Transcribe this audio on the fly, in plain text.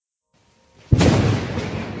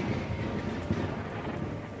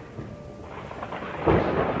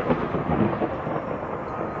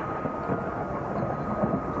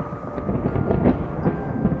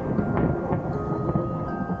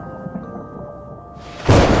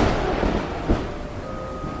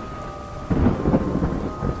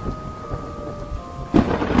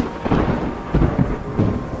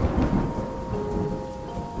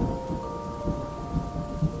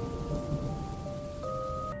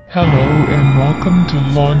Hello and welcome to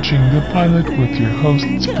Launching the Pilot with your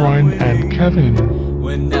hosts Brian and Kevin.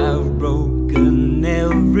 When I've broken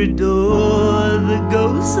every door, the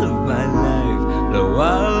ghosts of my life blow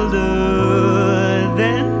wilder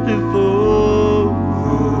than before.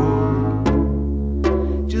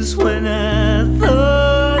 Just when I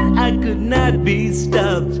thought I could not be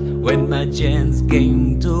stopped, when my chance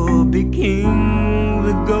came to be king,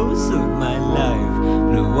 the ghosts of my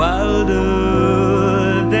life blew wilder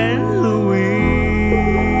than the wind.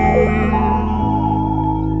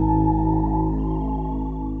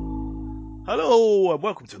 Hello and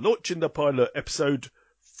welcome to Launching the Pilot, episode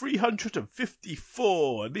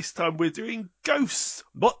 354, and this time we're doing Ghosts.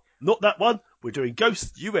 Not that one, we're doing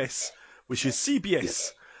Ghosts US, which is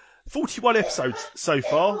CBS. 41 episodes so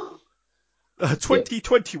far,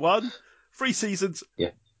 2021, 3 seasons.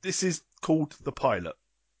 Yeah. This is called The Pilot.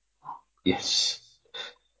 Yes.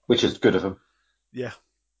 Which is good of them. Yeah.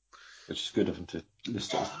 Which is good of them to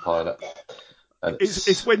list it as The Pilot. And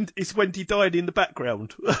It's Wendy dying in the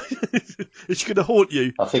background. Is she going to haunt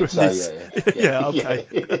you? I think so, yeah. Yeah, okay.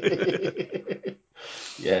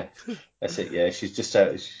 Yeah, that's it, yeah. She's just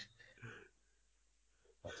out.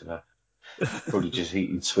 I don't know. Probably just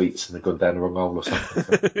eating sweets and they've gone down the wrong hole or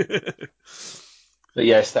something. But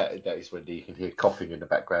yes, that is Wendy. You can hear coughing in the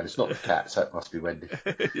background. It's not the cat, so it must be Wendy.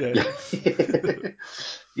 Yeah.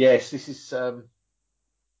 Yes, this is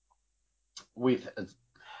with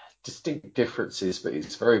distinct differences, but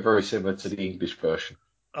it's very, very similar to the English version.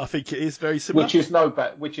 I think it is very similar. Which is no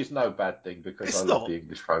bad thing because It's I love not. the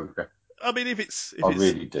English program. I mean, if I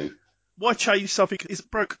really do. Why change something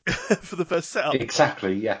that broke for the first setup?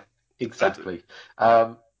 Exactly, yeah. Exactly.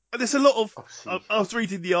 And there's a lot of. Obviously- I was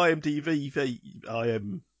reading the IMDb.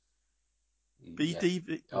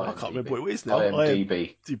 BDV. Yeah, I can't remember what it is now.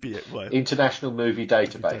 IMDb. Well, International Movie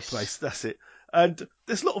Database. That's it. And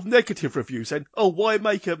there's a lot of negative reviews saying, "Oh, why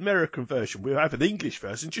make an American version? We'll have an English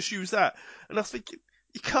version. Just use that." And I was thinking,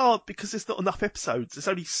 you can't because there's not enough episodes. There's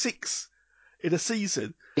only 6 in a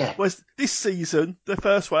season. Yeah. Whereas this season, the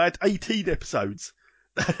first one had 18 episodes.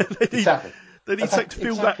 Exactly. They need something to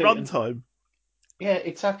fill that runtime. Yeah,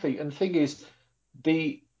 exactly. And the thing is,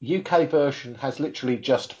 the UK version has literally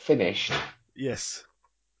just finished. Yes.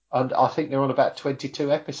 And I think they're on about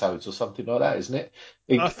 22 episodes or something like that, isn't it?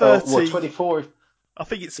 30. 24. I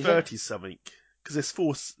think it's Is 30 something. Because there's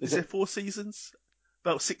 4. Is there 4 seasons?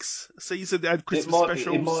 About 6 seasons. They had Christmas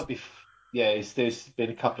specials. It might be. Yeah, there's been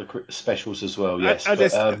a couple of specials as well. Yes, and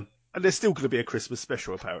there's still going to be a Christmas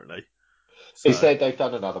special apparently. So. They've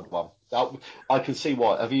done another one. I can see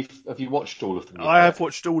why. Have you watched all of them yet? I have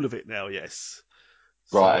watched all of it now. Yes.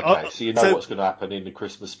 Right. Okay. So you know what's going to happen in the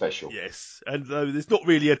Christmas special. Yes, and there's not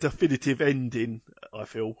really a definitive ending. I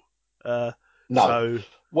feel. No. So...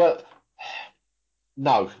 Well,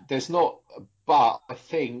 no, there's not. But I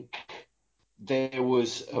think there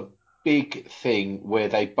was a big thing where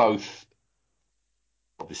they both.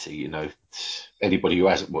 Obviously, you know, anybody who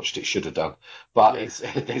hasn't watched it should have done. But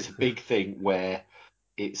there's a big thing where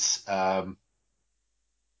it's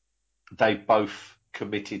they both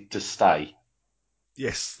committed to stay.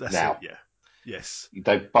 Yes, that's now. it. Yeah. Yes.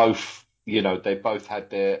 They both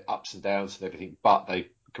had their ups and downs and everything, but they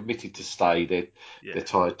committed to stay. They're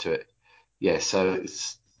tied to it. Yeah. So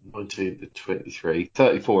it's 19 to 23,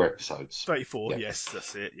 34 episodes. 34. Yeah. Yes,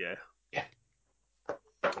 that's it. Yeah. Yeah.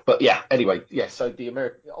 But yeah, anyway, yeah. So the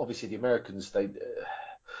Americans, they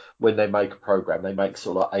when they make a program, they make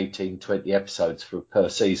sort of like 18, 20 episodes per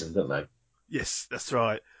season, don't they? Yes, that's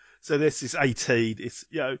right. So this is 18. It's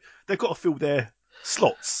they've got to fill their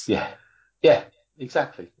slots. Yeah,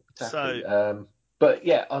 exactly. So, but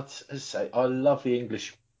yeah, as I say, I love the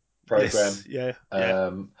English program. Yes, yeah.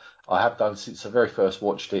 I have done since I very first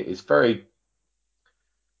watched it. It's very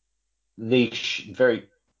niche, very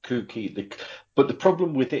kooky. But the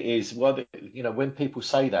problem with it is, when people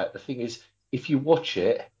say that, the thing is, if you watch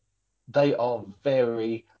it, they are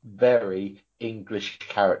very, very English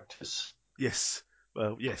characters. Yes.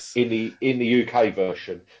 Well, yes. In the UK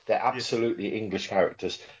version, they're absolutely English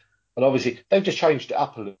characters. And obviously, they've just changed it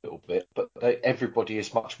up a little bit, but everybody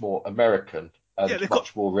is much more American and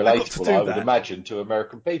much more relatable, I would imagine, to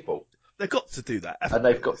American people. They've got to do that. And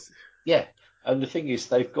they've got, and the thing is,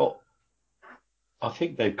 I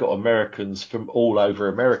think they've got Americans from all over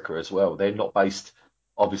America as well. They're not based,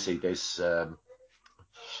 obviously, there's,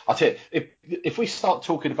 I'll tell you, if we start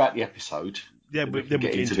talking about the episode, then we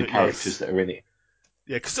get into the characters that are in it.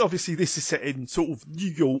 Yeah, because obviously this is set in sort of New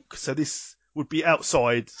York, so this would be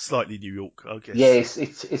outside slightly New York, I guess. Yeah,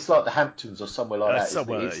 it's like the Hamptons or somewhere like that.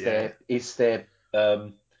 Somewhere, it's their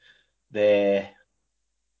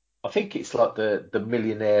I think it's like the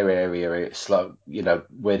millionaire area. It's like,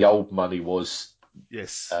 where the old money was,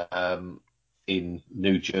 Yes. in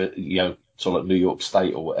New Jersey, sort of like New York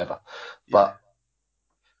State or whatever. Yeah. But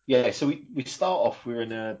yeah, so we start off, we're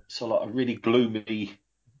in a sort of like a really gloomy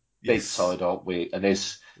Yes. bedside, aren't we? And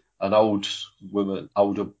there's an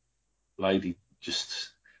older lady just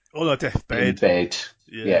On her in deathbed. bed.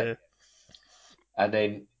 Yeah. Yeah. And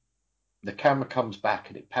then the camera comes back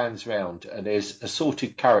and it pans round and there's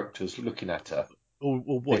assorted characters looking at her. Or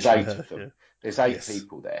There's watching eight her. of them. Yeah. There's eight Yes.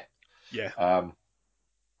 people there. Yeah.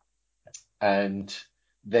 And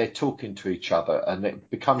they're talking to each other and it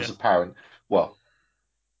becomes Yeah. apparent, well,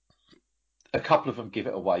 a couple of them give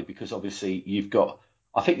it away because obviously you've got,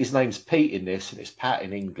 I think his name's Pete in this and it's Pat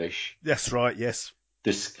in English, That's right. Yes.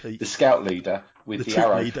 the Pete, scout leader with the the troop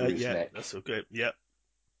arrow leader. through his Yeah. neck. That's all good. Yeah.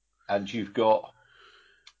 And you've got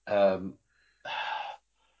um,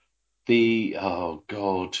 the, oh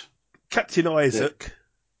God, Captain the, Isaac.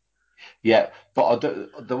 yeah, but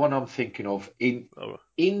the one I'm thinking of Oh,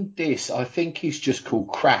 in this, I think he's just called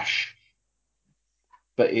Crash,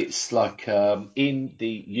 but it's like in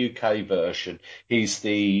the UK version, he's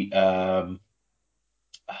the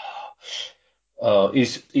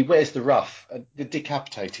he wears the ruff, the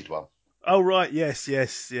decapitated one. oh right. Yes.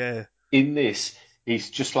 Yes. Yeah. In this, he's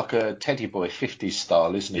just like a teddy boy, 50s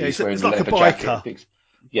style, isn't he? Yeah. He's It's wearing a like a leather jacket and biker. things.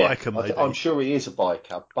 Yeah, Biker I'm maybe. sure he is a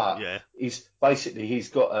biker, but Yeah. he's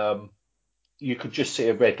got you could just see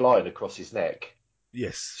a red line across his neck.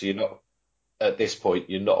 Yes. So you're not, at this point,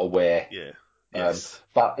 you're not aware. Yeah. Yes.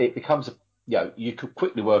 But it becomes, you could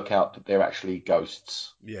quickly work out that they're actually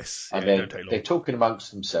ghosts. Yes. Yeah. And It don't then take they're long. talking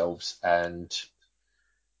amongst themselves. And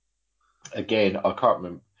again, I can't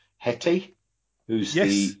remember. Hetty, who's Yes.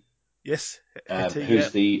 the, Yes. um, Hetty. Yeah.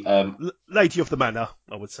 who's the, um, Lady of the Manor,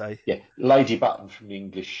 I would say. yeah, Lady Button from the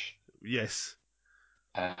English. Yes.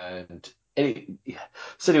 And yeah.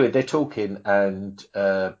 So anyway, they're talking, and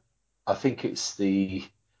I think it's the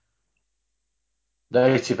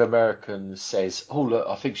Native American says, "Oh look,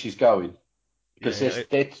 I think she's going," because Yeah.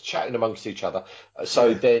 they're chatting amongst each other. So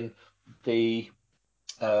Yeah. then the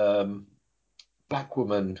um, black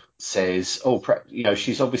woman says, "Oh,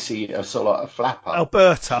 she's obviously a sort of like a flapper."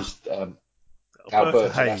 Alberta. She's Alberta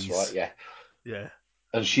Alberta, that's right, Hayes. yeah, Yeah.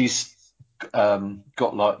 and she's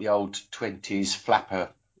got like the old 20s flapper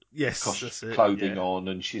Yes, that's it. clothing Yeah. on,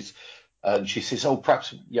 and she says, "Oh,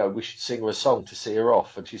 perhaps we should sing her a song to see her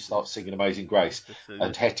off." And she starts singing Amazing Grace,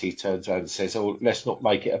 and Hetty turns around and says, "Oh, let's not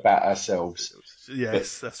make it about ourselves." But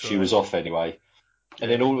Yes, that's she right. was off anyway. And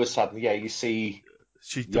Yeah, then all then of a sudden, you see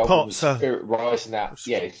she the old woman's departs her. spirit rising out.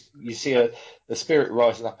 Yeah, you see the spirit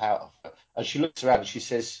rising up out of her, and she looks around and she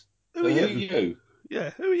says, Who are "Who are you? you?" Yeah,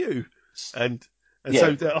 who are you? And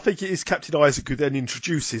Yeah, I think it is Captain Isaac who then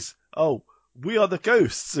introduces, "Oh, we are the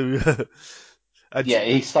ghosts." Who, and yeah.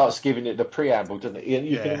 He starts giving it the preamble, doesn't he? And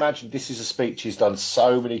you can yeah, imagine this is a speech he's done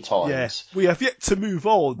so many yeah, times. we have yet to move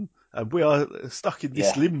on, and we are stuck in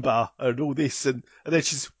this Yeah, limbo and all this, and then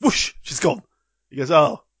she's whoosh, she's gone. He goes,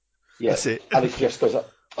 "Oh, yeah. that's it." And it just goes,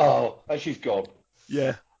 "Oh," and she's gone.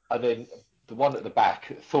 Yeah, And then the one at the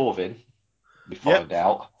back, Thorvin, we yep, find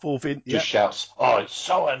out, for Vin, just yep, shouts, "Oh, it's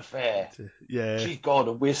so unfair. yeah, She's gone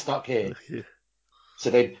and we're stuck here." yeah. So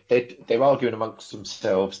they're arguing amongst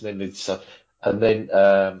themselves, and then and then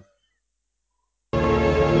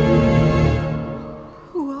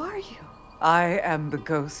Who are you? I am the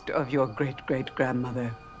ghost of your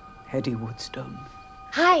great-great-grandmother, Hetty Woodstone.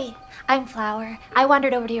 Hi, I'm Flower. I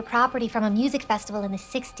wandered over to your property from a music festival in the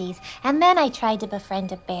 60s, and then I tried to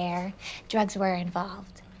befriend a bear. Drugs were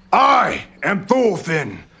involved. I am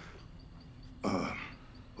Thorfinn.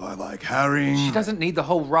 I like herring. She doesn't need the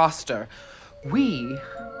whole roster. We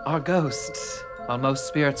are ghosts. While most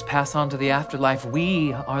spirits pass on to the afterlife,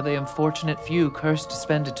 we are the unfortunate few cursed to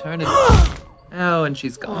spend eternity. Oh, and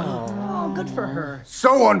she's gone. Oh, good for her.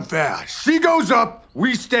 So unfair. She goes up,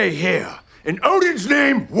 we stay here. In Odin's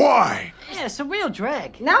name, why? Yeah, it's a real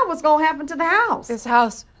drag. Now what's gonna happen to the house? This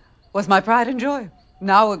house was my pride and joy.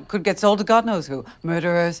 Now it could get sold to God knows who.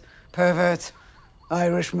 Murderers, perverts,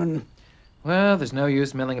 Irishmen. Well, there's no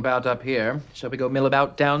use milling about up here. Shall we go mill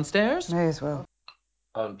about downstairs? May as well.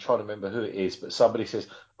 I'm trying to remember who it is, but somebody says,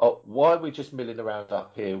 "Oh, why are we just milling around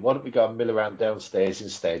up here? Why don't we go and mill around downstairs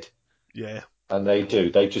instead?" Yeah, And they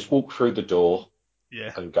do. They just walk through the door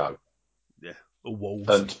yeah, and go. yeah. All walls.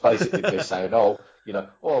 And basically they're saying, "Oh,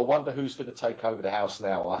 I wonder who's going to take over the house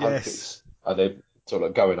now. I hope Yes. it's," and they're sort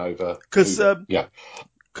of going over. Because Yeah,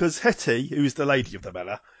 Hetty, who's the lady of the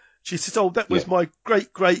manor, she says, "Oh, that was yeah, my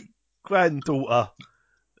great great granddaughter.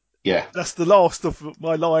 yeah, That's the last of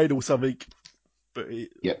my line or something." But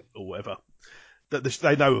yeah. or whatever. that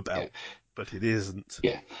they know about, Yeah. but it isn't.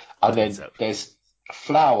 Yeah. And Turns then out. there's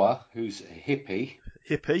Flower, who's a hippie.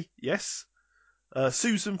 Hippie, yes.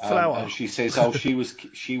 Susan Flower. And she says, she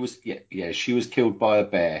was killed by a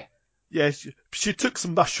bear. Yeah, she took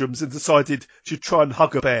some mushrooms and decided she'd try and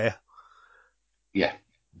hug a bear. Yeah,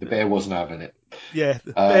 the bear wasn't having it. Yeah,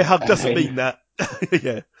 the bear hug doesn't then, mean that.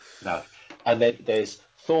 Yeah. No. And then there's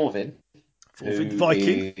Thorvin, Thorvin, who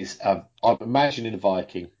Viking. is, I'm imagining a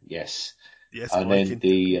Viking, yes. Yes, And Viking.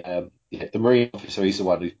 then the Marine officer, he's the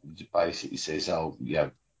one who basically says, who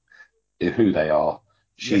they are.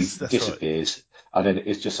 She Yes, that's disappears. And then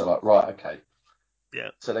it's just like, right, okay. Yeah.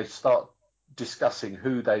 So they start discussing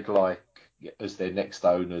who they'd like as their next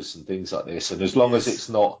owners and things like this. And as long as it's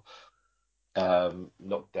not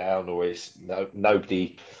knocked down or it's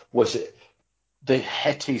nobody, was it? The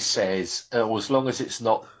Hetty says, as long as it's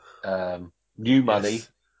not new money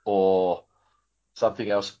or something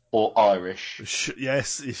else or Irish.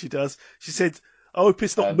 Yes, she does. She said, I hope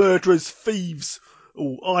it's not murderers, thieves,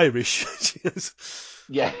 or Irish. She goes,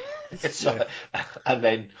 yeah. And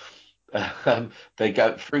then they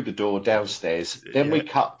go through the door downstairs. Then we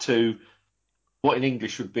cut to what in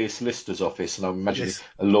English would be a solicitor's office, and I'm imagining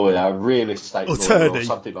a lawyer, a real estate lawyer or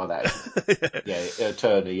something like that.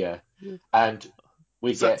 Attorney, yeah. And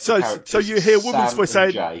we get the characters, so you hear a woman's Sam voice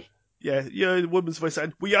and saying, Jay. Yeah, you hear the woman's voice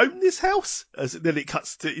saying, we own this house? As then it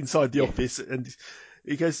cuts to inside the office, and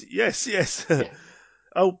he goes, yes. And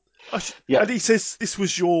he says, this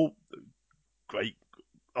was your great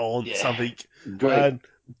aunt, something. Great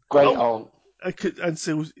aunt. And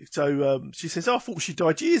so she says, I thought she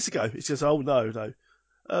died years ago. He says, oh, no.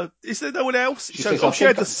 Is there no one else? She says, she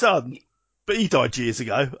had a son, but he died years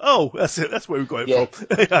ago. Oh, that's it. That's where we got it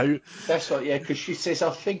from. That's right, because she says,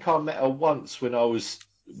 I think I met her once when I was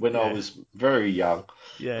very young.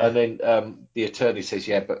 Yeah. And then the attorney says,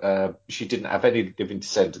 but she didn't have any living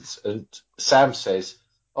descendants. And Sam says,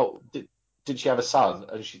 oh, did she have a son?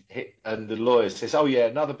 And the lawyer says, oh yeah,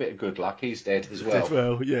 another bit of good luck. He's dead as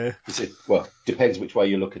well. Yeah. He said, well, depends which way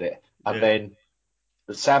you look at it. And then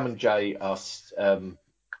Sam and Jay are.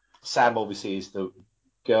 Sam obviously is the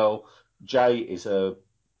girl. Jay is a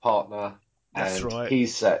partner. That's and right.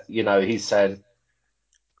 He's saying,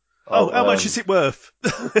 how much is it worth?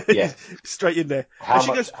 Yeah. Straight in there.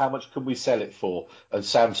 How much can we sell it for? And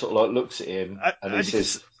Sam sort of like looks at him and he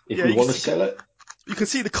says, if we want to sell it. You can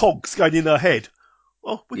see the cogs going in her head.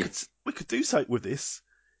 Well, we could do something with this,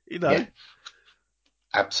 Yeah,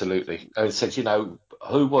 absolutely. And it says,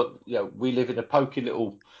 we live in a pokey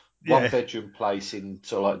little one-bedroom place in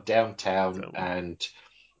sort of like downtown, and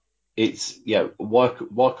it's why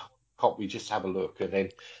can't we just have a look? And then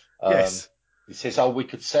he says, we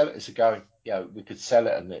could sell it as a going, we could sell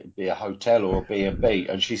it and it'd be a hotel or a B&B.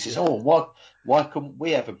 And she says, why couldn't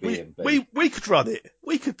we have a B&B? We could run it.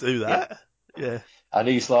 We could do that. Yeah. And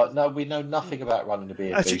he's like, no, we know nothing about running a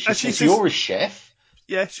B&B. She says, you're a chef.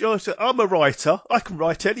 Yeah, she said, I'm a writer. I can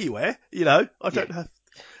write anywhere. I don't have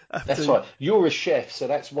That's to. right. You're a chef, so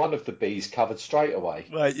that's one of the B's covered straight away.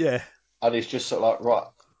 Right, yeah. And it's just sort of like, right.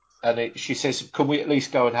 And she says, can we at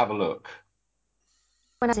least go and have a look?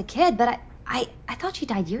 When I was a kid, but I thought she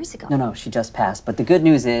died years ago. No, she just passed. But the good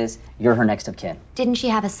news is you're her next of kin. Didn't she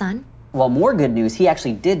have a son? Well, more good news, he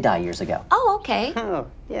actually did die years ago. Oh, okay. Oh,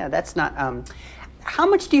 yeah, that's not, how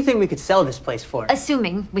much do you think we could sell this place for?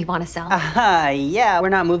 Assuming we want to sell. Yeah, we're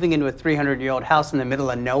not moving into a 300-year-old house in the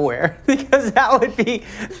middle of nowhere, because that would be...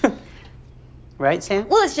 Right, Sam?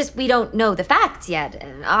 Well, it's just we don't know the facts yet.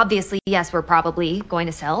 And obviously, yes, we're probably going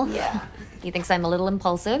to sell. Yeah. He thinks I'm a little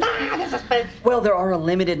impulsive. Well, there are a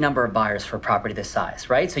limited number of buyers for property this size,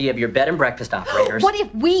 right? So you have your bed and breakfast operators. What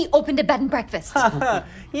if we opened a bed and breakfast?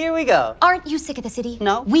 Here we go. Aren't you sick of the city?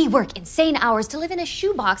 No. We work insane hours to live in a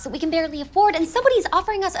shoebox that we can barely afford, and somebody's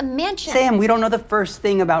offering us a mansion. Sam, we don't know the first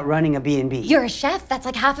thing about running a B&B. You're a chef. That's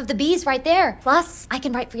like half of the B's right there. Plus, I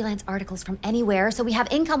can write freelance articles from anywhere, so we have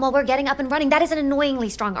income while we're getting up and running. That is an annoyingly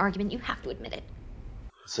strong argument. You have to admit it.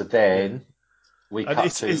 So then we cut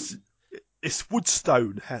to... It's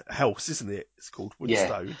Woodstone House, isn't it? It's called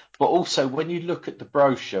Woodstone. Yeah. But also, when you look at the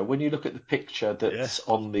brochure, when you look at the picture that's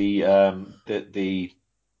on the that the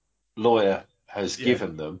lawyer has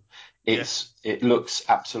given them, it looks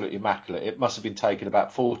absolutely immaculate. It must have been taken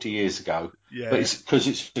about 40 years ago. Yeah. But it's because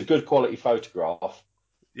it's a good quality photograph.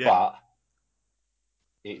 Yeah. But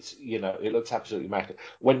it's it looks absolutely immaculate.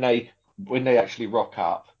 When they actually rock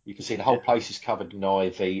up, you can see the whole place is covered in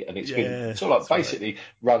ivy, and it's been sort of like basically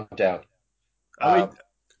run down. I mean,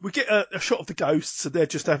 we get a shot of the ghosts, and they're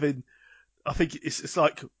just having. I think it's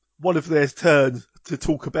like one of their turn to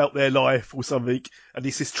talk about their life or something. And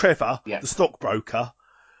this is Trevor, the stockbroker,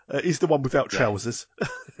 He's the one without Yeah. trousers.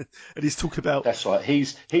 And he's talking about... That's right.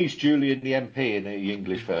 He's Julian the MP in the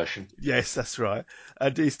English version. Yes, that's right.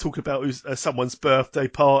 And he's talking about someone's birthday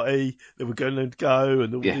party, they were going to go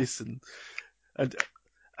and all this. And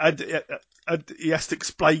he has to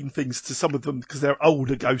explain things to some of them because they're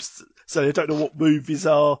older ghosts, so they don't know what movies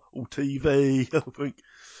are or TV. I think.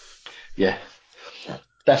 Yeah,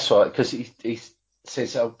 that's right. Because he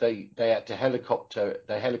says they had to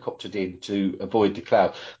helicoptered in to avoid the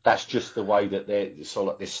cloud. That's just the way that they're sort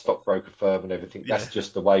of like this stockbroker firm and everything. That's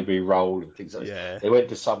just the way we roll and things like that. They went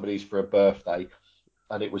to somebody's for a birthday,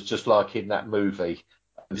 and it was just like in that movie.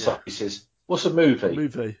 And so he says, "What's a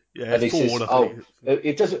movie?" Yeah, and he Ford, says, I think.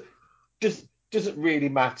 It doesn't really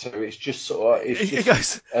matter. It's just sort of. He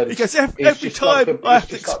goes every time I have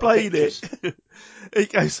to explain it. He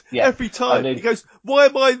goes every time. He goes, why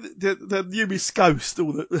am I the newest ghost?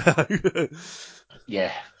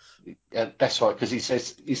 Yeah, that's right. Because he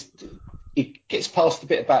says he gets past a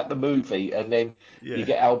bit about the movie, and then you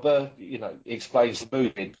get Albert. He explains the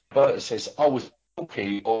movie. Alberta says, "I was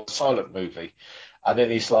talking or a silent movie," and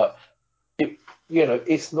then he's like.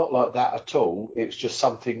 It's not like that at all. It's just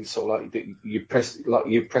something sort of like that you press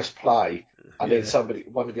play, and then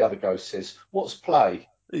one of the other ghosts says, "What's play?"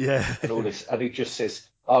 Yeah, and all this, and he just says,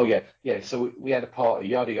 "Oh yeah." So we had a party,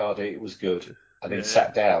 yada yada. It was good, and then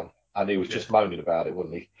sat down, and he was just moaning about it,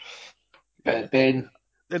 wasn't he? But then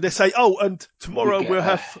they say, "Oh, and tomorrow we'll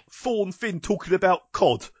have Thorn Finn talking about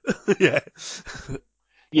cod." Yeah,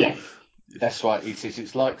 that's right. He says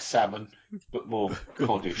it's like salmon, but more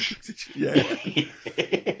coddish. Yeah.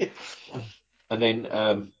 And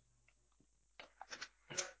then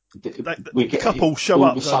we get the couple show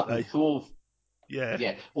up, don't they?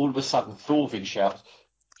 All of a sudden, Thorvin shouts.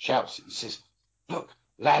 He says, "Look,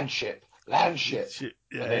 landship." And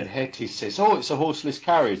then Hetty says, "Oh, it's a horseless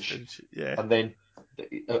carriage." And then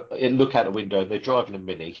look out the window, and they're driving a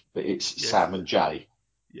Mini, but it's Sam and Jay.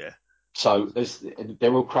 Yeah. So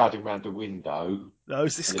they're all crowding around the window. No,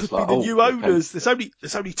 this could be the new owners. There's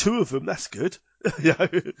only two of them. That's good.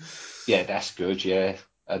 Yeah, that's good. Yeah,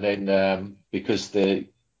 and then because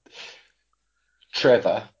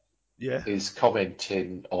Trevor is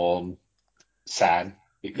commenting on Sam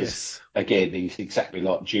because again he's exactly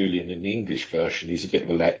like Julian in the English version. He's a bit of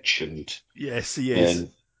a lech, and yes, he is.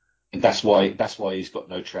 And that's why he's got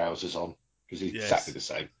no trousers on because he's exactly the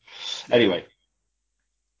same. Anyway.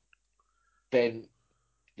 Then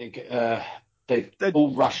they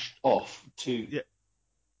all rushed off to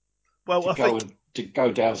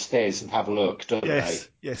go downstairs and have a look, don't they?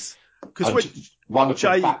 Yes. Because one of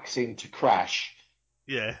them backs into Crash.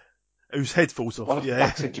 Yeah. Whose head falls off. One of them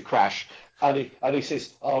backs into Crash, and he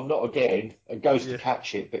says, "Oh, not again," and goes to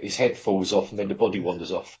catch it, but his head falls off, and then the body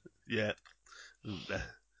wanders off. Yeah.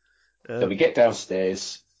 Then we get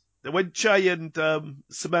downstairs. When Jay and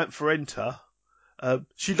Samantha enter.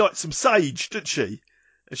 She liked some sage, didn't she?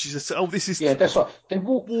 And she says, "Oh, this is that's right. They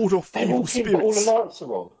ward off evil spirits." But all the lights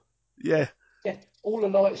are on. Yeah, all the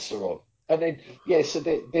lights are on, and then so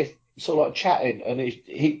they're sort of like chatting, and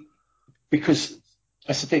he because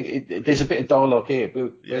that's the thing. There's a bit of dialogue here,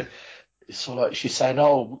 but it's sort of like she's saying,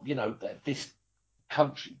 "Oh, this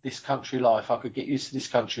country life. I could get used to this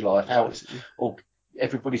country life. Or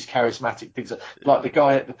everybody's charismatic things like the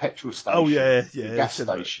guy at the petrol station, the gas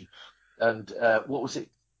station." And what was it,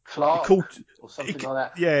 Clark or something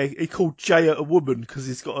like that? Yeah, he called Jay a woman because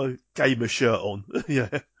he's got a gamer shirt on.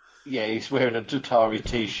 Yeah, he's wearing a Tutari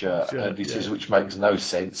T-shirt, and he says, which makes no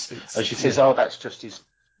sense. And she says, "Oh, that's just his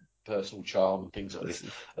personal charm and things like this."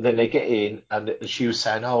 And then they get in, and she was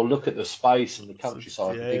saying, "Oh, look at the space and the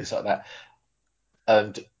countryside and things like that."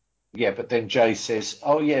 And but then Jay says,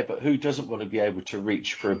 "Oh yeah, but who doesn't want to be able to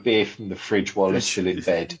reach for a beer from the fridge while they're still in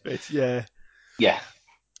bed?" Yeah.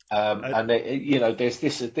 And there's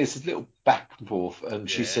this little back and forth, and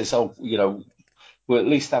she says, "Oh, we'll at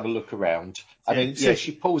least have a look around." And then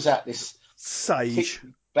she pulls out this sage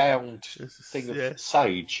bound thing of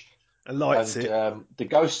sage, and lights it. The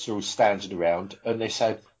ghosts are all standing around, and they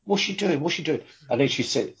say, "What's she doing? What's she doing?" And then she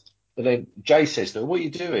said, and then Jay says to her, "What are you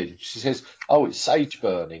doing?" She says, "Oh, it's sage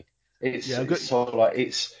burning. It's sort of like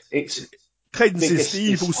it's cleanses the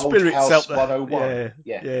evil spirits out there. 101.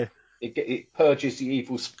 Yeah. It purges the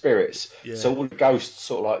evil spirits. So all the ghosts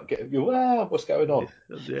sort of like what's going on?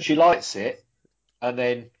 She lights it, and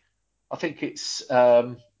then I think it's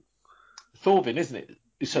Thorvin, isn't it?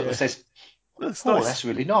 Who sort of says, "That's nice. Nice. That's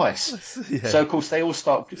really nice." So of course they all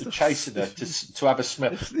start chasing her to have a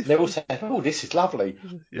smell. They all say, "Oh, this is lovely."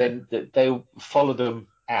 Then they'll follow them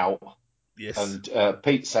out. And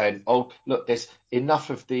Pete's saying, "Oh, look, there's enough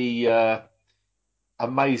of the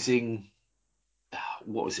amazing."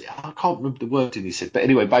 what was it? I can't remember the wording he said, but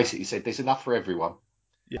anyway, basically he said there's enough for everyone.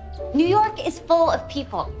 New York is full of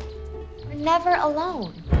people. We're never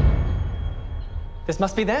alone. This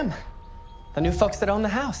must be them. The new folks that own the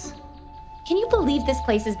house. Can you believe this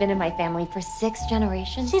place has been in my family for 6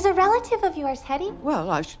 generations? She's a relative of yours, Hetty. Well,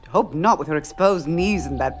 I should hope not with her exposed knees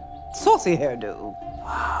and that saucy hairdo.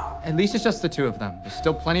 At least it's just the two of them. There's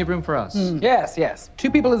still plenty of room for us. Yes. 2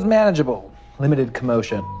 people is manageable. Limited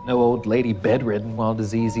commotion. No old lady bedridden while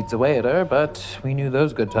disease eats away at her, but we knew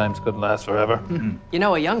those good times couldn't last forever. You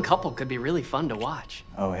know, a young couple could be really fun to watch.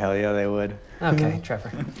 Oh, hell yeah, they would. Okay,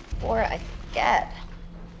 Trevor. Or I forget.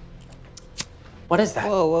 What is that?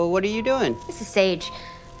 Whoa, what are you doing? This is Sage.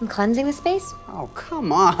 I'm cleansing the space. Oh,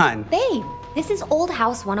 come on. Babe, this is Old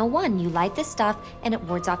House 101. You light this stuff, and it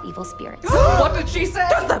wards off evil spirits. What did she say?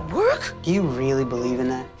 Does that work? Do you really believe in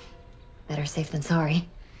that? Better safe than sorry.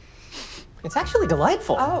 It's actually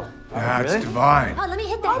delightful. Oh. That's divine. Oh, let me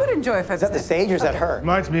hit I that. would enjoy if Is that the sage or is that her?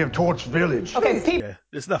 Reminds me of Torch Village. Okay, people. Yeah,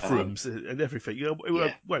 there's enough rooms and everything.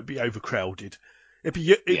 It won't be overcrowded. It'd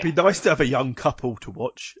be nice to have a young couple to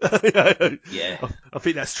watch. Yeah. I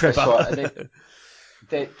think that's Trevor. That's right.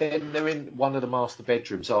 And they're in one of the master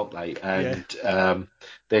bedrooms, aren't they? And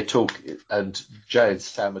they're talking, and Jay and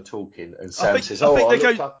Sam are talking, and Sam says, I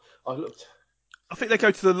think they go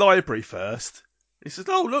to the library first. He says,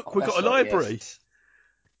 "Oh, look, we've got a library." Yes.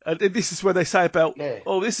 And then this is where they say about,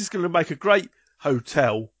 this is going to make a great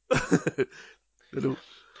hotel.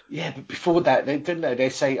 Yeah, but before that, they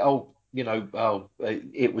say,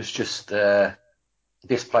 it was just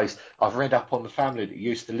this place. I've read up on the family that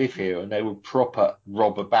used to live here, and they were proper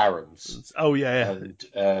robber barons. Oh yeah,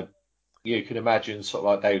 and you can imagine sort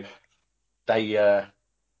of like they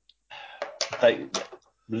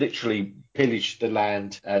literally pillaged the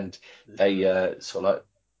land, and they sort of like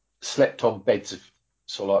slept on beds of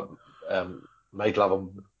sort of like made love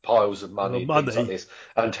on piles of money, things like this.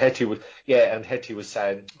 And Hetty was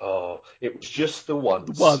saying, "Oh, it was just the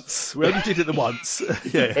once. Once we only did it the once.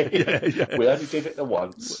 yeah. We only did it the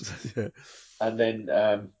once." Yeah. And then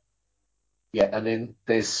and then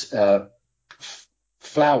there's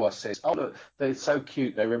Flower says, "Oh look, they're so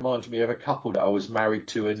cute. They remind me of a couple that I was married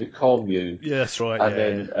to in the commune." Yeah, that's right. And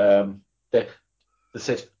then they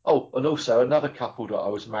said, "Oh, and also another couple that I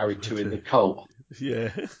was married to in the cult."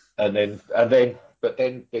 Yeah. But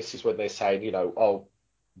then this is when they're saying,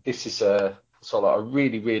 this is a sort of a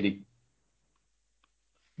really, really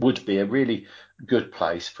would be a really good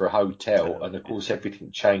place for a hotel, and of course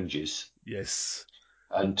everything changes. Yes.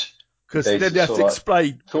 And because then they have to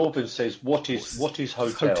explain. Corbin says, "What is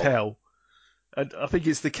hotel?" Hotel, and I think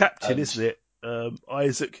it's the captain, isn't it?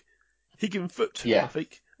 Isaac Higginfoot. Yeah. I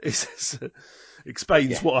think it says,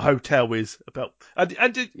 explains what a hotel is about,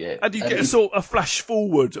 and you get a sort of flash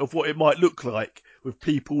forward of what it might look like with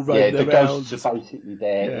people running around. Yeah, the ghosts are basically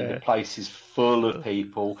there, and the place is full of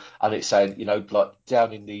people, and it's saying, like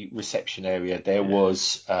down in the reception area, there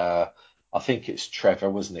was. I think it's Trevor,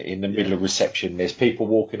 wasn't it? In the middle of reception, there's people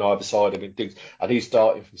walking either side of him, things, and he's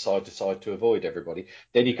darting from side to side to avoid everybody.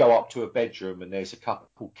 Then you go up to a bedroom, and there's a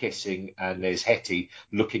couple kissing, and there's Hetty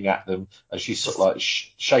looking at them, and she's sort of like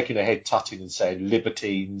shaking her head, tutting, and saying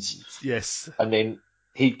libertines. Yes. And then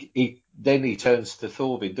he turns to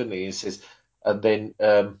Thorvin, doesn't he? And says, and then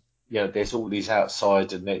there's all these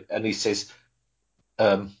outside, and he says,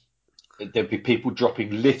 there'd be people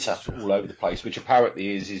dropping litter all over the place, which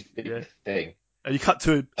apparently is his big thing. And you cut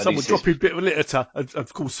to someone dropping a bit of litter, and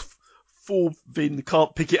of course, Thorvin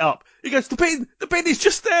can't pick it up. He goes, the bin is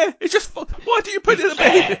just there. It's just, why do you put it in the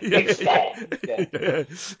bin? It's there. Yeah.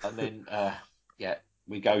 And then,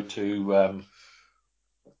 we go to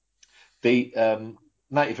the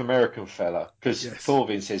Native American fella, because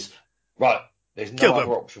Thorvin says, right, there's no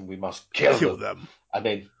other option. We must kill them. And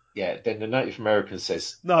then, then the Native American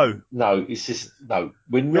says, No. He says, no,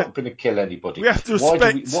 we're not going to kill anybody. We have to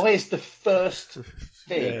respect. Why is the first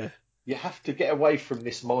thing? Yeah. You have to get away from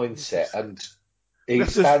this mindset. And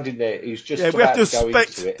he's standing there. He's just about to go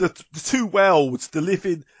into it. The two worlds, the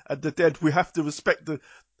living and the dead. We have to respect the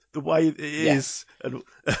way it is. And,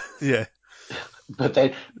 But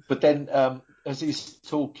then, as he's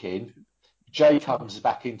talking, Jay comes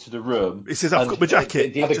back into the room. He says, "I've got my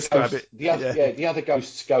jacket." Grab it. The other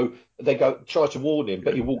ghosts go. They try to warn him,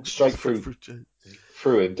 but he walks straight through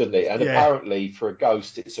him, doesn't he? And apparently, for a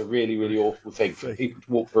ghost, it's a really, really awful thing for people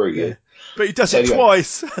to walk through you. But he does it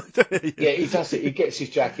twice. He does it. He gets his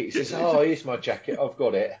jacket. He says, "Oh, here's my jacket. I've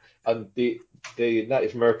got it." And the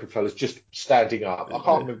Native American fella's just standing up. I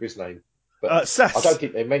can't remember his name. But Sass. I don't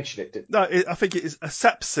think they mention it. No, I think it is a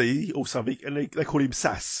Sapsi or something, and they call him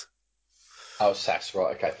Sass. Oh, Sass,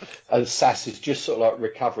 right, okay. And Sass is just sort of like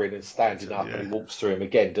recovering and standing up, and he walks through him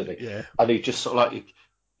again, doesn't he? Yeah. And he just sort of like,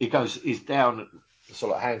 he's down,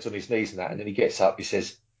 sort of like hands on his knees and that, and then he gets up, he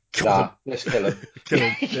says, let's kill him. Kill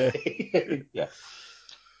him, Yeah.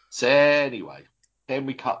 So anyway, then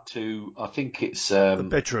we cut to, I think it's the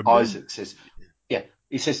bedroom. Isaac says,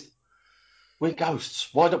 he says, we're ghosts.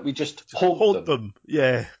 Why don't we just haunt them?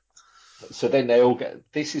 Yeah. So then they all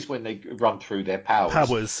this is when they run through their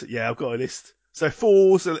powers. Yeah, I've got a list. So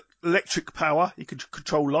 4's electric power. He could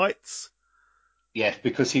control lights. Yeah,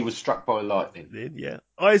 because he was struck by lightning. Yeah.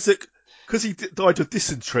 Isaac, because he died of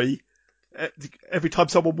dysentery, every time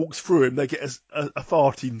someone walks through him, they get a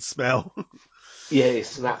farting smell. Yeah,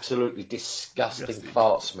 it's an absolutely disgusting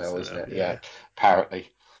fart smell, isn't it? Yeah,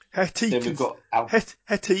 apparently. Hetty. Then we've got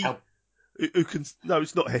Hetty. Who can? No,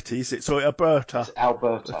 it's not Hetty, is it? Sorry, Alberta. It's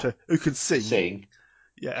Alberta. Who can sing?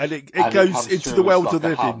 Yeah, and it and goes into the world like of the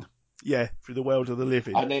living. Hum. Yeah, through the world of the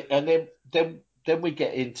living. And then we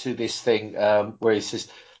get into this thing where he says,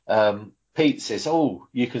 Pete says, "Oh,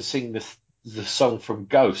 you can sing the song from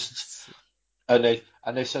Ghosts," and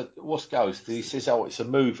they said, "What's Ghosts?" And he says, "Oh, it's a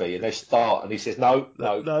movie." And they start, and he says, "No."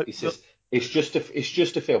 He says, It's just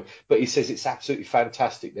a film," but he says it's absolutely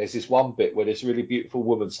fantastic. There's this one bit where this really beautiful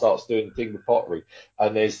woman starts doing the thing with pottery,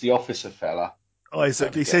 and there's the officer fella.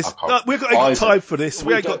 Isaac, he says, "No, we've got time for this.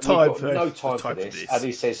 We ain't got time for no time for this." And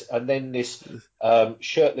he says, and then this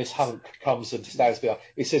shirtless hunk comes and stands behind.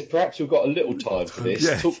 He says, "Perhaps we've got a little time for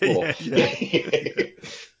this. Talk more."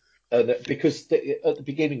 And because at the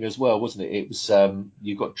beginning as well, wasn't it? It was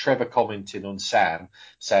you got Trevor commenting on Sam,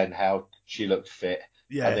 saying how she looked fit.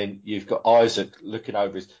 Yeah. And then you've got Isaac looking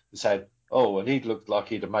over and saying, "Oh, and he looked like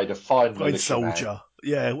he'd have made a fine soldier." Man.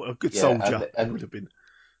 Yeah, a good soldier. And would have been.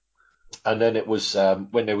 And then it was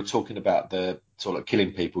when they were talking about the sort of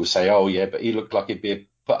killing people, say, "Oh yeah, but he looked like he'd be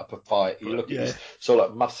put up a fight." You look at his sort of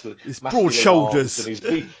like muscle, his broad shoulders,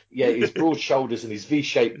 and his broad shoulders and his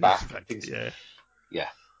V-shaped back and things. Yeah.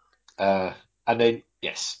 And then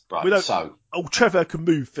Trevor can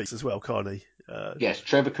move things as well, can't he? Yes,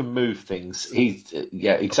 Trevor can move things. He's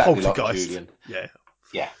exactly like Julian.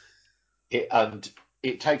 Yeah. And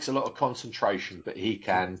it takes a lot of concentration, but he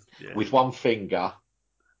can, with one finger,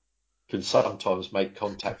 can sometimes make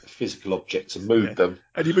contact with physical objects and move them.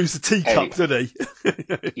 And he moves the teacup, doesn't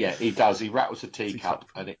he? Yeah, he does. He rattles a teacup,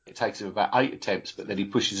 and it takes him about 8 attempts, but then he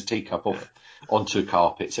pushes a teacup off onto a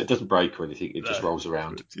carpet, so it doesn't break or anything. It just rolls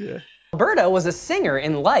around. Yeah. Alberta was a singer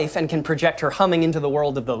in life and can project her humming into the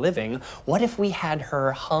world of the living. What if we had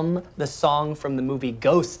her hum the song from the movie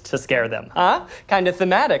Ghost to scare them? Huh? Kind of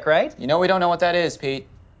thematic, right? You know we don't know what that is, Pete.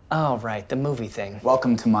 Oh, right, the movie thing.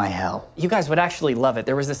 Welcome to my hell. You guys would actually love it.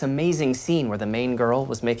 There was this amazing scene where the main girl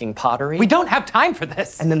was making pottery. We don't have time for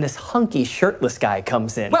this. And then this hunky shirtless guy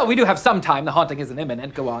comes in. Well, we do have some time. The haunting isn't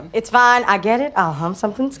imminent. Go on. It's fine. I get it. I'll hum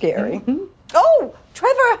something scary. Mm-hmm. Oh,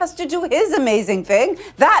 Trevor has to do his amazing thing.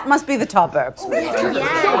 That must be the topper.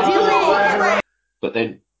 But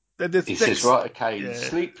then he says, "Right, okay,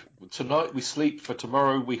 sleep tonight. We sleep, for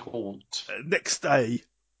tomorrow we haunt." Next day.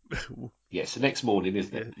 Yes, the next morning,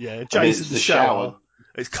 isn't it? Yeah. Jay's in the shower.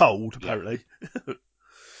 It's cold, apparently.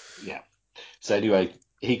 Yeah. So anyway,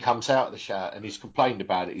 he comes out of the shower and he's complained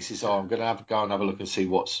about it. He says, "Oh, I'm going to go and have a look and see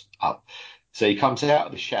what's up." So he comes out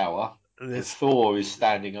of the shower. And Thor is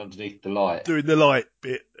standing underneath the light. Doing the light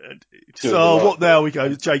bit. So, what now?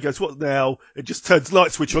 Jay goes, "What now?" It just turns the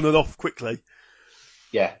light switch on and off quickly.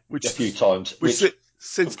 Yeah, a few times. Which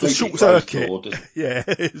since the short circuit. Yeah.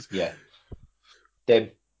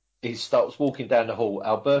 Then he starts walking down the hall.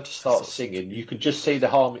 Alberta starts singing. You can just see the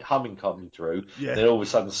humming coming through. Yeah. Then all of a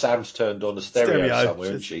sudden, Sam's turned on a stereo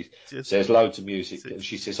somewhere, and she says loads of music. And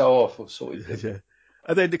she says, "Oh, I've sorted this." Yeah.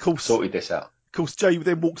 And then, of course, sorted this out. Of course, Jay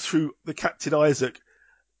then walks through the Captain Isaac,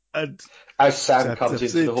 and as Sam comes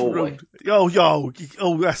into the hallway,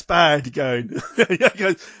 oh, that's bad. He goes,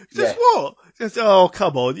 what? He says, "Oh,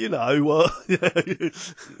 come on, you know what?"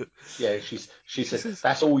 Yeah, she says,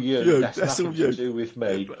 "That's all you. That's nothing all to do with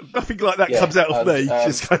me." Nothing like that comes out of me.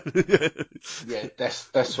 Yeah,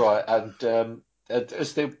 that's right. And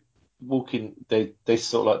as they're walking, they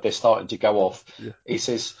sort of like they're starting to go off. Yeah. He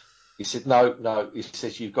said, no. He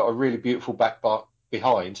says, "You've got a really beautiful back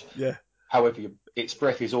behind. Yeah. However, its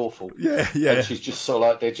breath is awful." Yeah. And she's just sort of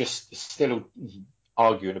like, they're just still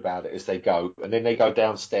arguing about it as they go. And then they go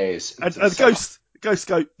downstairs. And Ghost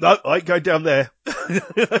go, "No, I ain't going down there."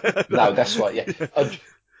 No, that's right, yeah.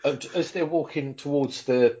 And as they're walking towards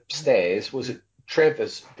the stairs, was it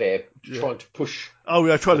Trevor's there trying to push? Oh,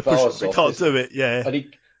 yeah, trying to push. They can't do it, yeah. And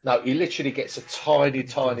he literally gets a tiny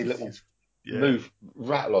little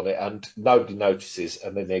rattle on it, and nobody notices,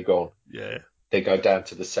 and then they're gone. Yeah. they go down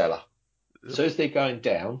to the cellar. So as they're going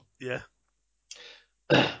down, Yeah.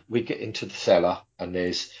 we get into the cellar, and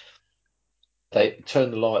they turn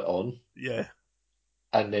the light on, Yeah.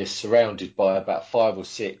 and they're surrounded by about 5 or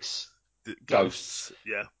 6 ghosts.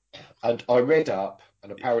 Yeah. And I read up,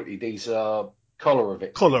 and apparently these are cholera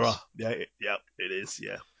victims. Cholera. Yeah. It is.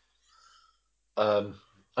 Yeah.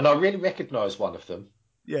 And I really recognise one of them.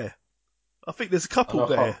 Yeah. I think there's a couple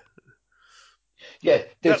there. Yeah,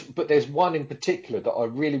 but there's one in particular that I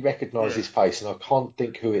really recognise his face, and I can't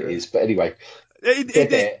think who it is. But anyway, in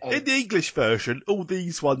the English version, all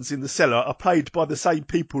these ones in the cellar are played by the same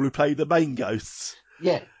people who play the main ghosts.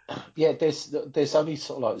 Yeah. There's only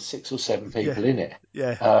sort of like 6 or 7 people in it.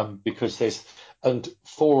 Yeah. Because there's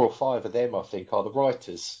 4 or 5 of them, I think, are the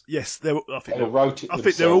writers. Yes, I think they all wrote it. I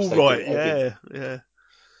think they're all right.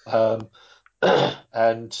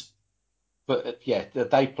 But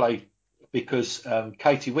they play because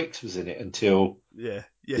Katie Wicks was in it until the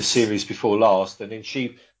series before last, and then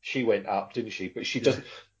she went up, didn't she? But she doesn't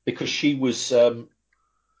because she was one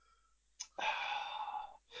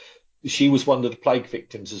of the plague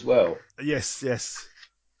victims as well. Yes.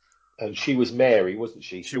 And she was Mary, wasn't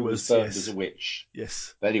she? She was burned as a witch.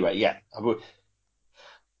 Yes. But anyway,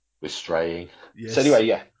 we're straying. Yes. So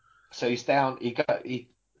anyway, so he's down.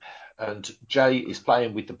 And Jay is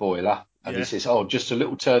playing with the boiler, and he says, "Oh, just a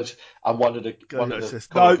little turn." And one of the cholera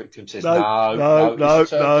victims says, "No, don't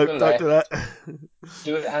do that.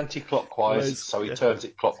 Do it anti-clockwise." So he turns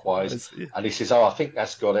it clockwise, and he says, "Oh, I think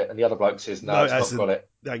that's got it." And the other bloke says, "No, it's not got it.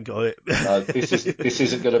 They ain't got it. No, this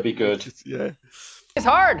isn't going to be good." It's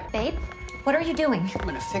hard. Babe, what are you doing? I'm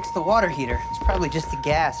gonna fix the water heater. It's probably just the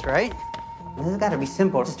gas, right? This has got to be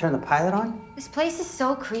simple. Just turn the pilot on. This place is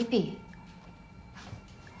so creepy.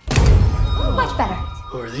 Much better.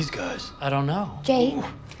 Who are these guys? I don't know. Jay,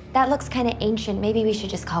 that looks kind of ancient. Maybe we should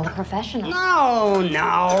just call a professional.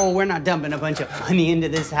 No, we're not dumping a bunch of money into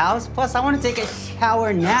this house. Plus, I want to take a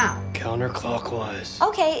shower now. Counterclockwise.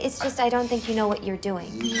 Okay, it's just I don't think you know what you're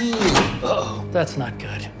doing. Uh-oh. That's not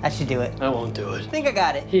good. That should do it. I won't do it. I think I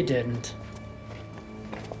got it. He didn't.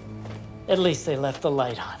 At least they left the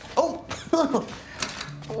light on. Oh! Oh,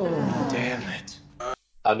 damn it.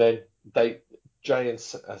 And then Jay and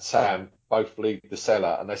Sam both leave the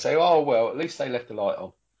cellar, and they say, "Oh, well, at least they left the light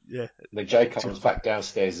on." Yeah. And then Jay comes back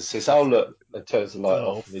downstairs and says, "Oh, look," and turns the light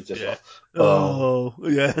off, and he's just like,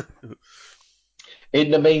 yeah.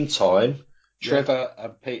 In the meantime, Trevor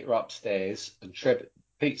and Pete are upstairs, and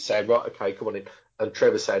Pete's saying, "Right, okay, come on in," and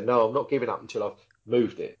Trevor's saying, "No, I'm not giving up until I've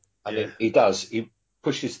moved it." And then he does. He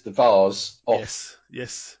pushes the vase off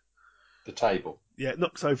the table. Yeah,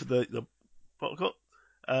 knocks over the what I got.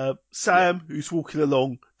 Sam, who's walking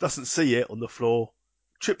along, doesn't see it on the floor,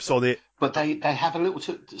 trips on it. But they have a little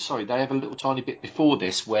tiny bit before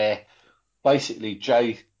this where basically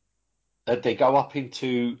Jay, they go up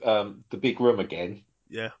into the big room again.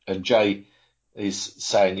 Yeah. And Jay is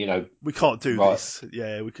saying, we can't do this.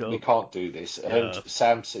 Yeah, we can't. We can't do this. And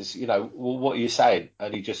Sam says, well, what are you saying?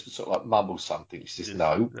 And he just sort of like mumbles something. He says,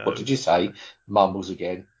 no. What did you say? Mumbles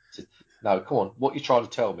again. Says, no, come on. What are you trying to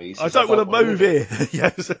tell me? Says, I don't want to move here.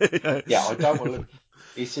 Yeah, I don't want to.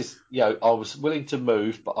 He says, I was willing to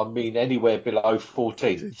move, but I mean anywhere below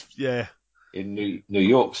 14. Yeah. In New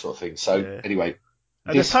York, sort of thing. So anyway,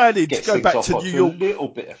 and they're planning to go back to New York. A little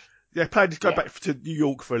bit. They're planning to go back to New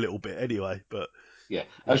York for a little bit anyway. But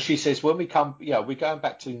and she says, when we come, we're going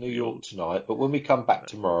back to New York tonight, but when we come back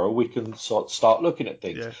tomorrow, we can start looking at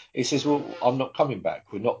things. Yeah. He says, well, I'm not coming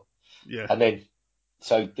back. We're not. Yeah. And then,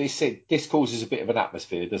 so this causes a bit of an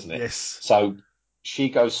atmosphere, doesn't it? Yes. So she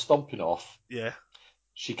goes stomping off. Yeah.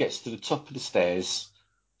 She gets to the top of the stairs,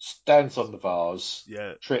 stands on the vase,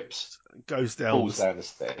 trips, goes down, falls down the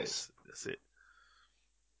stairs. That's it.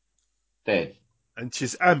 Then. And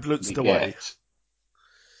she's ambulanced away.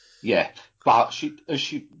 Yeah, but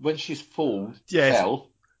when she's fell,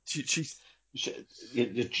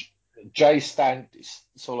 Jay stands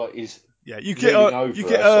sort of is. Yeah, you get her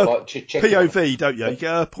POV, don't you? You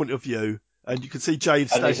get her point of view, and you can see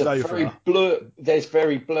Jade standing over her. There's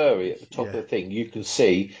very blurry at the top of the thing. You can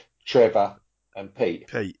see Trevor and Pete.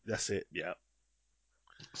 That's it. Yeah,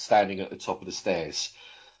 standing at the top of the stairs.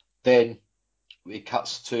 Then it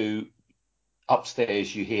cuts to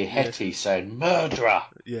upstairs. You hear Hetty saying "murderer."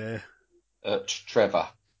 Yeah. At Trevor,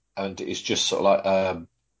 and it's just sort of like,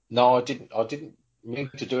 no, I didn't mean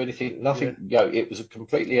to do anything. Nothing. It was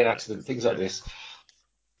completely an accident. Things like this.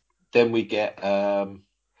 Then we get their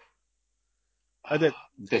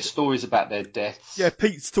stories about their deaths. Yeah,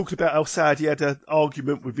 Pete's talking about how sad he had an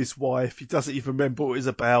argument with his wife. He doesn't even remember what it was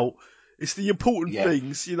about. It's the important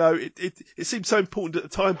things, you know. It seems so important at the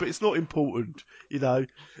time, but it's not important, you know.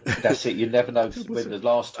 That's it. You never know when the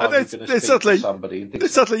last time And you're going to speak to somebody. Then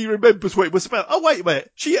suddenly he remembers what it was about. Oh, wait a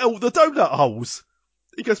minute. She ate all the donut holes.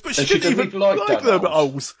 He goes, but she didn't even like donut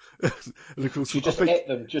holes. And of course, she just ate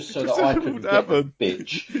them just so that I couldn't get them,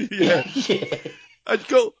 bitch. Yeah. And you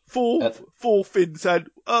got four fins and,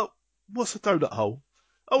 what's a donut hole?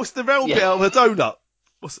 Oh, it's the round bit of a donut.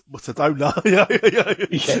 What's a donut?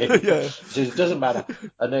 Yeah. So it doesn't matter.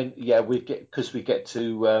 And then we get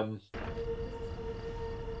to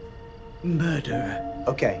Murder.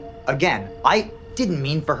 Okay, again, I didn't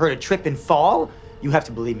mean for her to trip and fall. You have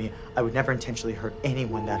to believe me, I would never intentionally hurt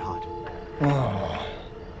anyone that hot. Oh,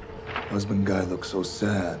 husband guy looks so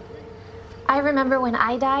sad. I remember when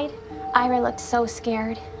I died, Ira looked so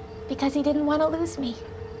scared because he didn't want to lose me.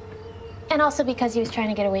 And also because he was trying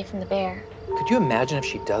to get away from the bear. Could you imagine if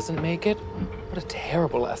she doesn't make it? What a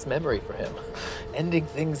terrible last memory for him. Ending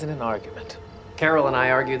things in an argument. Carol and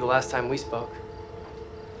I argued the last time we spoke.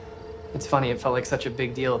 It's funny, it felt like such a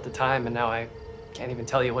big deal at the time, and now I can't even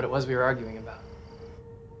tell you what it was we were arguing about.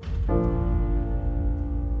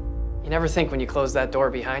 You never think when you close that door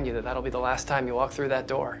behind you that that'll be the last time you walk through that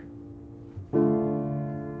door.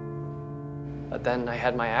 But then I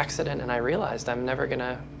had my accident, and I realized I'm never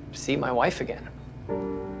gonna see my wife again.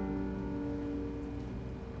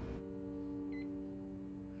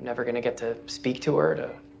 I'm never gonna get to speak to her, to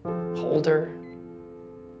hold her,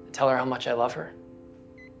 to tell her how much I love her.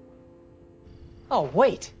 Oh,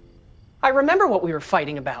 wait. I remember what we were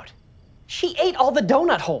fighting about. She ate all the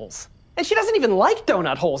donut holes. And she doesn't even like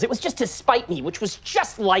donut holes. It was just to spite me, which was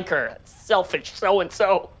just like her. Selfish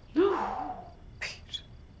so-and-so.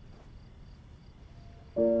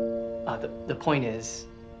 The point is,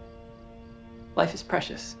 life is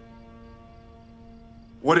precious.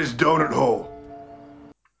 What is donut hole?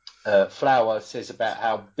 Flower says about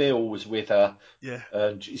how Bill was with her. Yeah.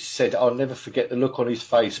 And she said, I'll never forget the look on his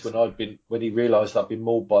face when he realised I'd been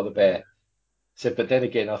mauled by the bear. Said, but then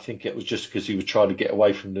again, I think it was just because he was trying to get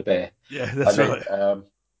away from the bear. Yeah, that's right.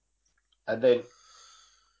 And then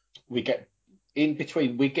we get in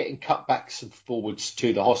between. We're getting cutbacks and forwards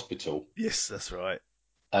to the hospital. Yes, that's right.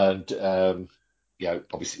 And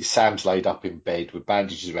obviously Sam's laid up in bed with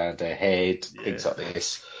bandages around her head, things like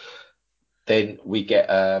this. Then we get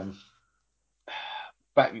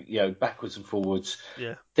backwards and forwards.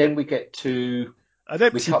 Yeah. Then we get to an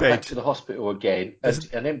empty bed. Back to the hospital again.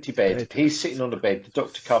 An empty bed. He's sitting on the bed. The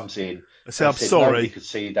doctor comes in. I say, I'm sorry. Nobody could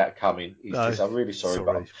see that coming. He says, I'm really sorry,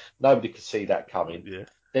 but nobody could see that coming. Yeah.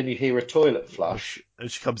 Then you hear a toilet flush. And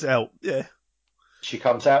she comes out. Yeah. She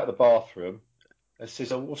comes out of the bathroom and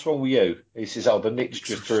says, what's wrong with you? He says, the Knicks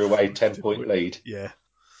just threw away a 10-point lead. Yeah.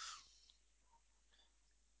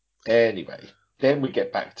 Anyway, then we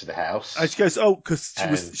get back to the house. And she goes, because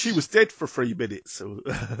she was dead for 3 minutes. So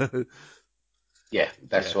yeah,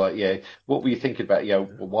 that's right. Yeah. What were you thinking about?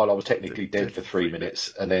 While I was technically dead for 3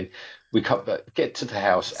 minutes, and then we get to the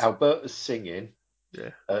house. Alberta's singing.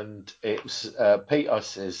 Yeah. And it was Pete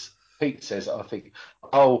says, I think,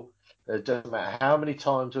 it doesn't matter how many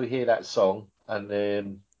times we hear that song. And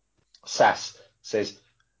then Sass says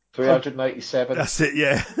 387. That's it,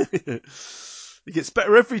 yeah. It gets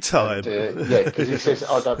better every time. Because he says,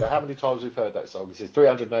 I don't know how many times we've heard that song. He says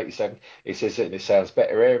 387. He says it and it sounds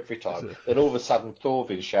better every time. Then all of a sudden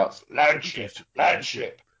Thorvin shouts, Landship,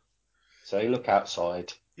 Landship. So they look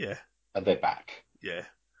outside. Yeah. And they're back. Yeah.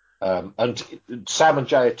 And Sam and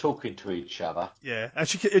Jay are talking to each other. Yeah, and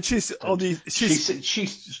she's on the.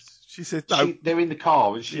 She said no. They're in the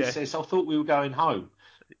car, and she says, "I thought we were going home."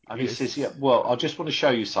 And he says, "Yeah, well, I just want to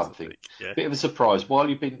show you something. Bit of a surprise. While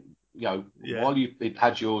you've been, while you've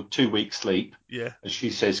had your 2 weeks sleep." Yeah. And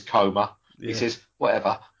she says, "Coma." Yeah. He says,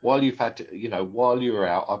 "Whatever. While you've had, while you were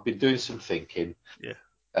out, I've been doing some thinking. Yeah.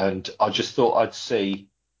 And I just thought I'd see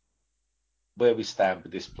where we stand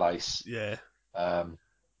with this place. Yeah.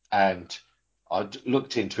 And I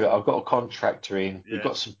looked into it. I've got a contractor in. We've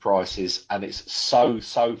got some prices, and it's so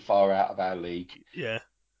far out of our league. Yeah.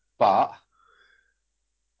 And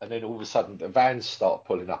then all of a sudden, the vans start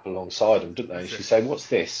pulling up alongside them, don't they? And she's saying, "What's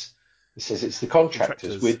this?" He says, "It's the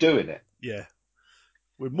contractors. We're doing it." Yeah.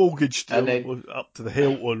 We're mortgaged up to the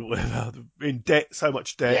hilt, or whatever. In debt, so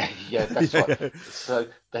much debt. Yeah, that's right. So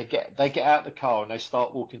they get out of the car and they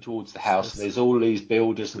start walking towards the house, and there's all these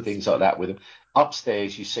builders and things like that with them.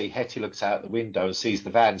 Upstairs, you see Hetty looks out the window and sees the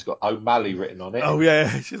van's got O'Malley written on it. Oh yeah,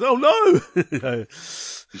 she says, "Oh no!"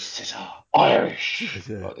 He says, "Irish,"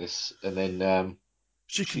 like this, and then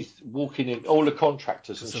she's walking in, all the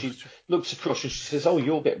contractors, and she looks across and she says, "Oh,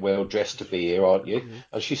 you're a bit well dressed to be here, aren't you?"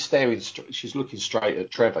 And she's staring, she's looking straight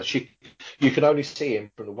at Trevor. You can only see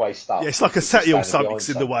him from the waist up. Yeah, it's like a settee or something's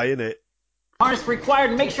in the way, isn't it? Harness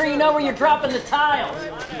required. Make sure you know where you're dropping the tiles.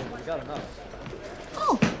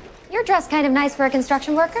 Oh, you're dressed kind of nice for a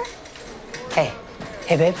construction worker. Hey,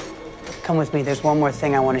 babe. Come with me. There's one more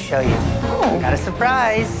thing I want to show you. Oh. Got a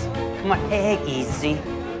surprise. Come on. Hey, easy.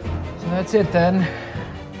 So that's it then.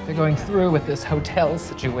 They're going through with this hotel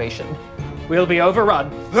situation. We'll be overrun.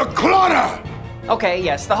 The clutter! Okay,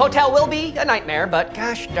 yes, the hotel will be a nightmare, but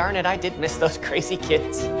gosh darn it, I did miss those crazy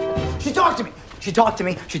kids. She talked to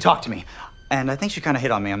me. And I think she kind of hit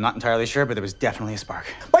on me. I'm not entirely sure, but there was definitely a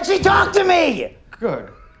spark. But she talked to me! Good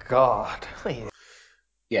God. Please.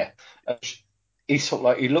 Yeah. He sort of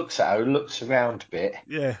like, he looks at her, looks around a bit.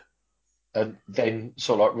 Yeah. And then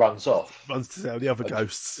sort of like runs off. Runs to the other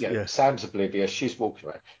ghosts. Yeah. Sam's oblivious. She's walking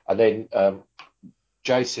around. And then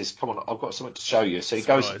Jay says, "Come on, I've got something to show you." So he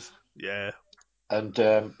goes. Yeah. And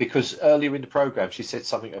because earlier in the programme, she said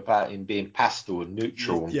something about him being pastel and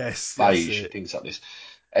neutral and beige and things like this.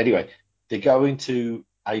 Anyway, they go into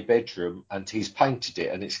a bedroom and he's painted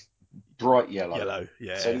it and it's bright yellow. Yellow,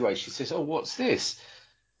 yeah. So anyway, she says, "Oh, what's this?"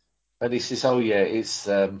 And he says, "Oh, yeah, it's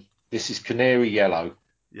this is canary yellow."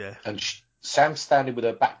 Yeah. And Sam's standing with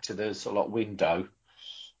her back to the sort of like window,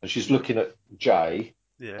 and she's looking at Jay.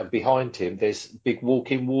 Yeah. And behind him, there's a big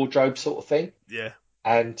walk-in wardrobe sort of thing. Yeah.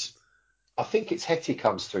 And I think it's Hetty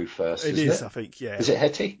comes through first. It is, I think, yeah. Is it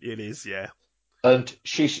Hetty? It is, yeah. And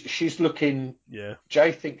she's looking. Yeah.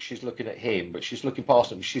 Jay thinks she's looking at him, but she's looking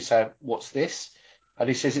past him. She's saying, "What's this?" And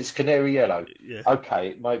he says, "It's canary yellow." Yeah.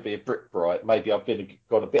 Okay, it may be a brick bright. Maybe I've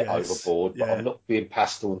gone a bit overboard, but I'm not being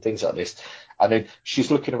pastel and things like this. And then she's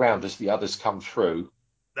looking around as the others come through,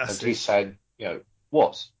 and he's saying,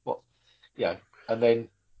 "What?" And then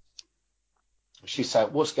she's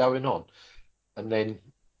saying, "What's going on?" And then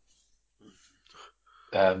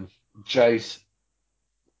Jay's,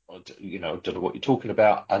 I don't know what you're talking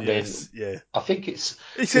about. And then I think it's.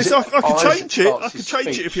 He says, "I can change it. I can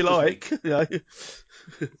change it if you like."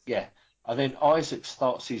 Yeah. And then Isaac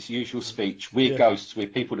starts his usual speech. We're ghosts. We're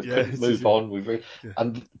people that couldn't move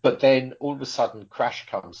on. But then all of a sudden, Crash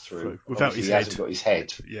comes through without his he head. hasn't got his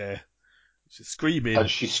head. Yeah. She's screaming. And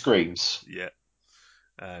she screams. Yeah.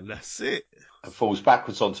 And that's it. And falls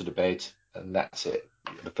backwards onto the bed. And that's it.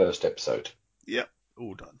 The first episode. Yep.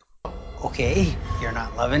 All done. Okay, you're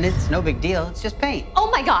not loving it. It's no big deal. It's just paint.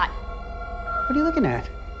 Oh my God. What are you looking at?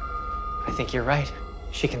 I think you're right.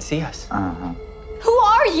 She can see us. Uh-huh. Who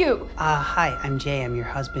are you? Hi, I'm Jay. I'm your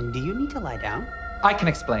husband. Do you need to lie down? I can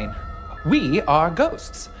explain. We are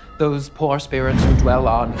ghosts. Those poor spirits who dwell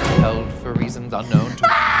on, held for reasons unknown to...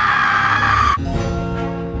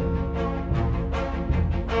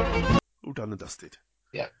 All done and dusted.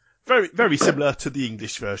 Yeah. Very, very similar to the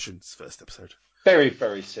English version's first episode. Very,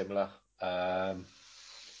 very similar.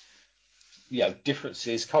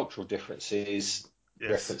 Differences, cultural differences,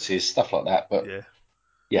 references, stuff like that. But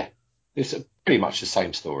yeah, it's pretty much the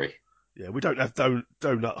same story. Yeah, we don't have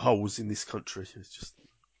donut holes in this country. It's just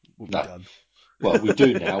what we've done. Well, we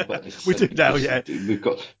do now, but we do now. Yeah, we've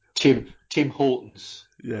got Tim Hortons.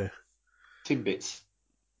 Yeah, Timbits.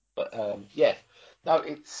 But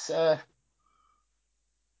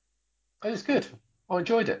it was good. I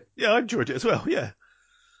enjoyed it. Yeah, I enjoyed it as well. Yeah,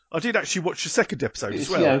 I did actually watch the second episode as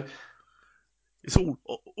well. It's all.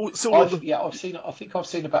 I've seen. I think I've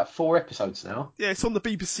seen about 4 episodes now. Yeah, it's on the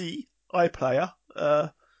BBC iPlayer.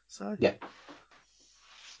 So yeah.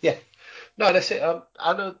 No, that's it.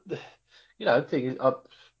 The thing is, I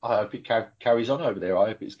hope it carries on over there. I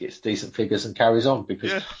hope it gets decent figures and carries on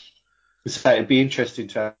because it'd be interesting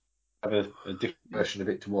to have a different version of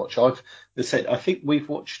it to watch. I think we've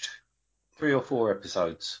watched 3 or 4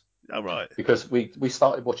 episodes. Oh, right. Because we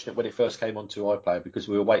started watching it when it first came onto iPlayer because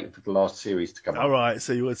we were waiting for the last series to come out. All right,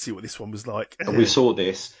 so you want to see what this one was like. And we saw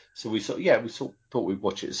this, so we thought we'd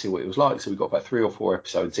watch it and see what it was like. So we got about 3 or 4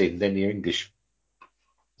 episodes in. Then the English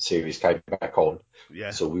series came back on.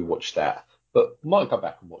 Yeah. So we watched that. But might go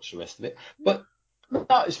back and watch the rest of it. But no,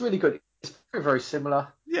 it's really good. It's very, very similar.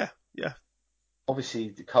 Yeah. Obviously,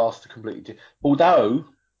 the cast are completely different. Although...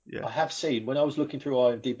 Yeah. I have seen, when I was looking through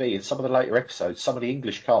IMDb, in some of the later episodes, some of the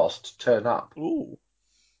English cast turn up. Ooh,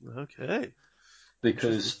 okay.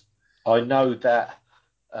 Because I know that,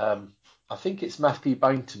 I think it's Matthew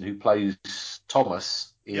Bainton who plays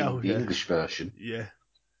Thomas in the English version. Yeah.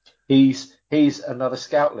 He's another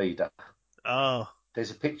scout leader. Oh. There's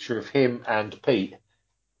a picture of him and Pete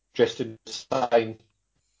dressed in the same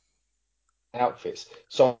outfits.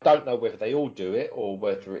 So I don't know whether they all do it or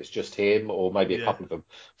whether it's just him or maybe a Yeah. couple of them.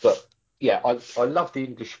 But yeah, I love the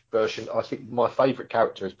English version. I think my favourite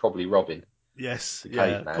character is probably Robin. Yes, the yeah,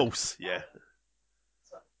 caveman. of course, yeah.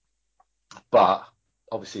 But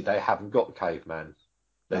obviously they haven't got the caveman.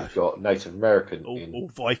 They've got Native American or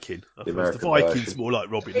Viking. I the suppose the American Viking's version. more like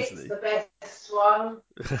Robin, isn't he? The best one.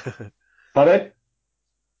 Pardon?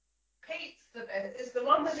 Pete's the best. Is the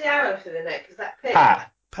one with the arrow to the neck? Is that Pete?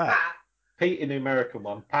 Pat. Pete in the American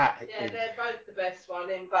one. Pat. Yeah, they're both the best one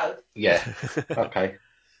in both. Yeah. Okay.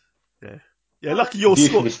 Yeah. Yeah, lucky your View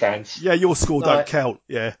score. from the stands. Yeah, your score don't Right. count.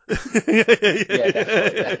 Yeah. Yeah, that's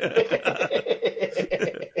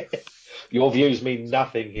right. Your views mean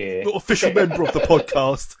nothing here. Not official member of the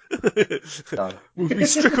podcast. No. Will be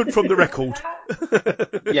stricken from the record.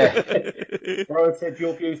 Yeah. Brian said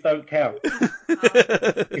your views don't count.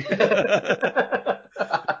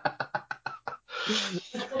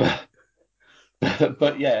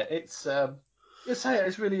 But yeah, it's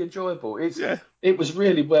it's really enjoyable. It was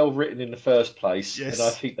really well written in the first place, Yes. and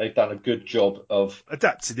I think they've done a good job of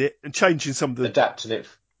adapting it and changing some of the adapting it.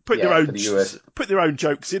 Putting for their the US. own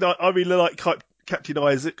jokes in. I really like Captain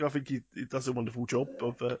Isaac. I think he does a wonderful job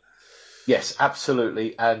of. Yes,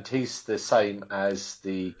 absolutely, and he's the same as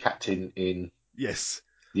the captain in yes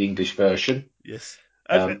the English version. Yes,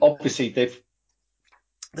 obviously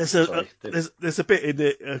there's a bit in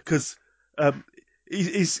it because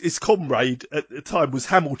his comrade at the time was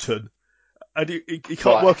Hamilton, and he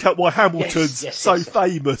can't work out why Hamilton's so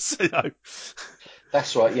famous. You know.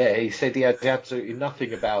 That's right. Yeah, he said he had absolutely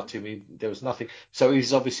nothing about him. There was nothing. So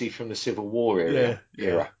he's obviously from the Civil War era.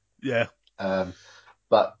 Yeah.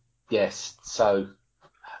 But yes, so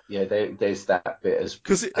yeah, there's that bit as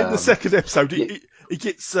because in the second episode he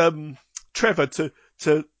gets Trevor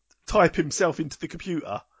to type himself into the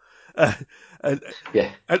computer, and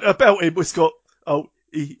about him was got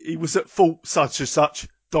he was at fault such and such,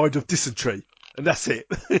 died of dysentery, and that's it.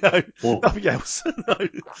 You know, nothing else.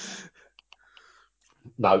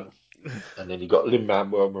 No. And then you got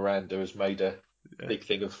Lin-Manuel Miranda has made a big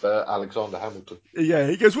thing of Alexander Hamilton. Yeah,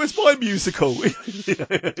 he goes, "Where's my musical?"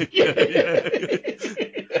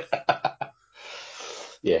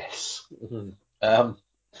 Yes. Mm-hmm.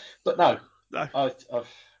 But no. I've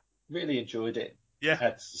really enjoyed it. Yeah.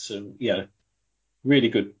 Had some, really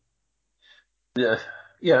good. Yeah,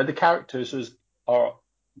 the characters are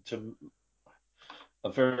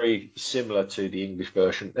very similar to the English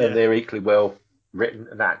version, and they're equally well written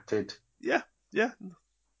and acted. Yeah. And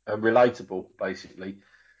relatable, basically.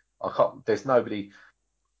 There's nobody.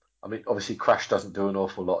 I mean, obviously, Crash doesn't do an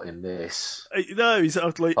awful lot in this. No, he's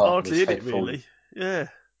hardly in it, really. Yeah.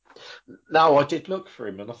 No, I did look for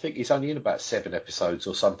him, and I think he's only in about 7 episodes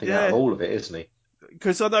or something out of all of it, isn't he?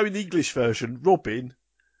 Because I know in the English version, Robin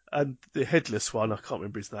and the headless one, I can't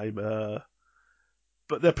remember his name,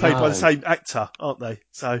 but they're played by the same actor, aren't they?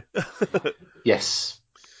 So yes.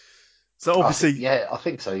 So obviously, I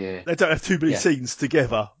think so. Yeah. They don't have too many scenes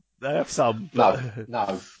together. They have some. But...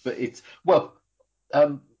 No, but it's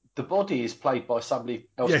the body is played by somebody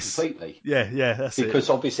else completely. Yeah, that's it. Because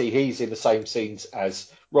obviously he's in the same scenes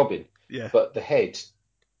as Robin. Yeah. But the head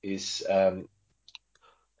is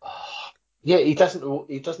he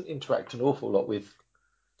doesn't interact an awful lot with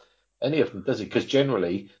any of them, does he? Because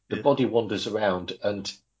generally the body wanders around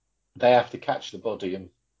and they have to catch the body and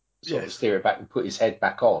sort of steer it back and put his head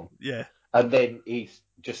back on. Yeah. And then he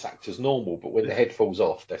just acts as normal, but when the head falls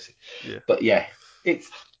off, that's it. Yeah. But yeah,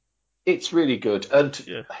 it's really good. And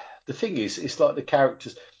the thing is, it's like the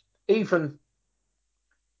characters, even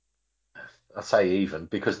I say even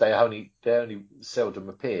because they only seldom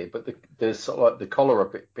appear, but there's sort of like the cholera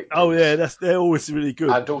victims. Oh yeah, they're always really good.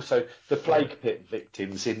 And also the plague pit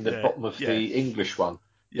victims in the bottom of the English one.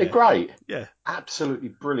 Yeah. They're great. Yeah. Absolutely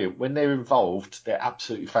brilliant. When they're involved, they're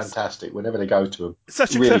absolutely fantastic. Whenever they go to them,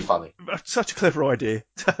 such really funny. Such a clever idea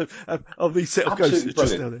of these set of absolutely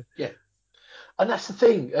ghosts just down there. Yeah. And that's the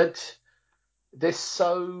thing. They're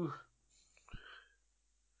so,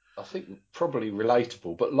 I think, probably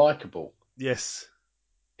relatable, but likeable. Yes.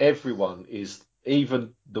 Everyone is,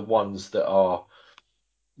 even the ones that are,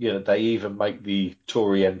 they even make the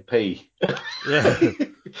Tory MP.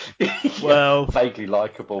 Well, vaguely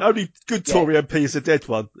likeable. Only good Tory MP is a dead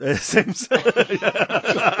one. It seems.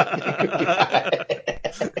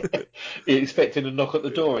 You're expecting a knock at the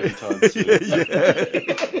door anytime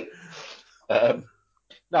soon.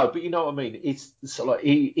 No, but you know what I mean. It's like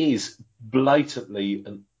he is blatantly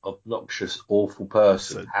an obnoxious, awful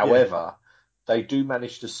person. However, they do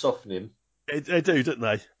manage to soften him. They do, don't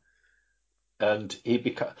they? And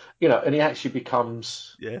he and he actually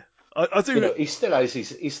becomes I do. You know, he still has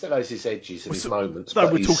his edges and his moments. No,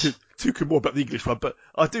 but we're talking more about the English one, but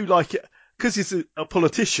I do like it because he's a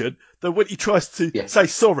politician. That when he tries to say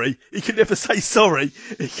sorry, he can never say sorry.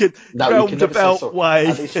 He can roundabout way.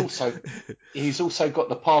 And he's also got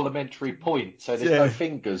the parliamentary point, so there's no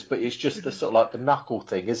fingers, but it's just the sort of like the knuckle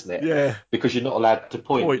thing, isn't it? Yeah. Because you're not allowed to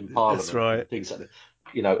point in Parliament. That's right. And things like that.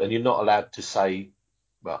 You know, and you're not allowed to say,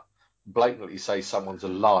 well, blatantly say someone's a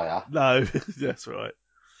liar. No, that's right.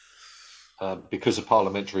 Because of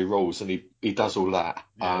parliamentary rules, and he does all that.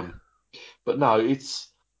 Yeah. But no, it's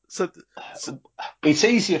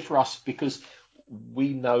easier for us because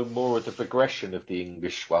we know more of the progression of the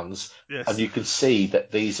English ones, and you can see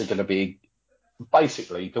that these are going to be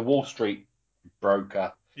basically the Wall Street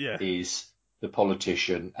broker is the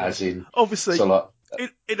politician, as in obviously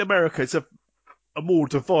in America it's a more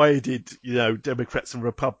divided, Democrats and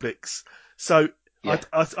Republicans. So I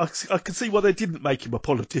can see why they didn't make him a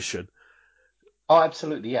politician. Oh,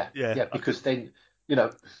 absolutely, yeah. Because then,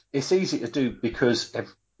 it's easy to do because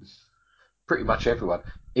pretty much everyone,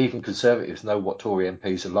 even Conservatives, know what Tory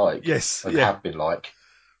MPs are like. Yes, and have been like.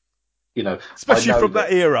 Especially from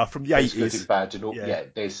that era, from the 80s. Good and bad in all. Yeah,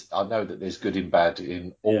 I know that there's good and bad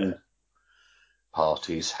in all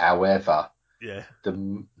parties. However,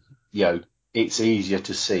 it's easier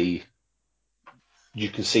to see. You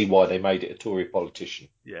can see why they made it a Tory politician.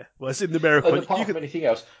 Yeah, well, it's in America. And apart from anything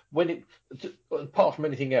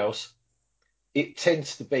else, it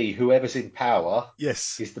tends to be whoever's in power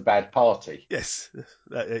is the bad party. Yes,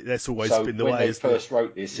 that's always been the way. When they first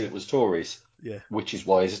wrote this, it was Tories, which is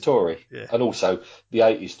why he's a Tory. Yeah. And also, the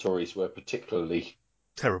 80s Tories were particularly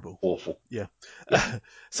terrible, awful. Yeah.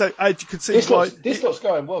 So as you can see, this lot's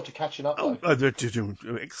going well to catching up. They're doing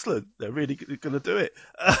excellent. They're really going to do it.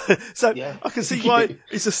 I can see why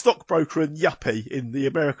he's a stockbroker and yuppie in the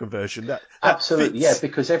American version. That absolutely, fits,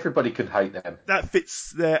 because everybody can hate them. That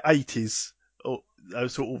fits their 80s. Or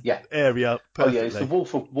sort of area perfectly. Oh yeah, it's the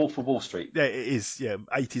Wolf of Wall Street. Yeah, it is. Yeah,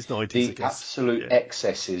 80s, 90s. The I guess. absolute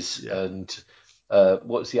excesses and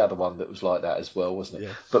what's the other one that was like that as well, wasn't it?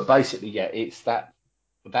 Yeah. But basically, it's that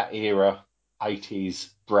era,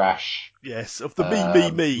 80s brash. Yes, of the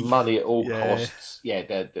me, money at all costs. Yeah,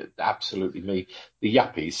 they're absolutely me. The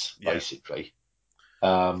yuppies, basically.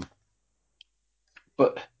 But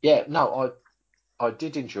yeah, no, I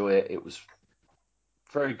did enjoy it. It was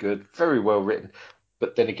very good, very well written.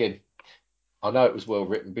 But then again, I know it was well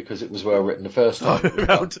written because it was well written the first time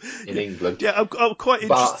in England. Yeah, I'm quite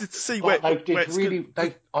interested to see where they did really.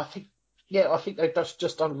 I think they've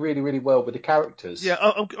just done really, really well with the characters. Yeah,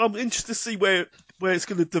 I'm interested to see where it's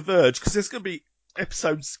going to diverge because there's going to be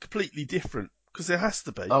episodes completely different because there has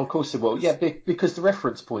to be. Oh, of course there will. Yeah, because the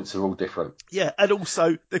reference points are all different. Yeah, and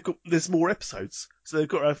also there's more episodes, so they've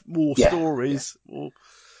got to have more stories. Yeah.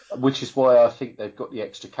 Which is why I think they've got the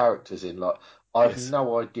extra characters in. Like, I have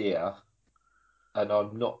no idea, and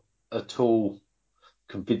I'm not at all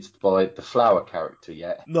convinced by the Flower character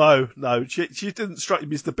yet. No, she didn't strike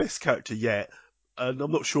me as the best character yet, and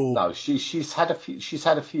I'm not sure. No, she's had a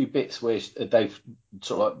few bits where they've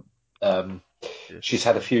sort of she's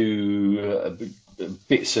had a few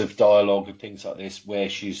bits of dialogue and things like this where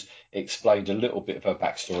she's explained a little bit of her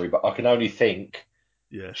backstory, but I can only think.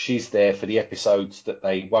 Yeah. She's there for the episodes that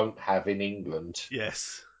they won't have in England.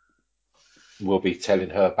 Yes. We'll be telling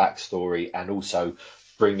her backstory and also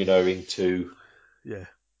bringing her into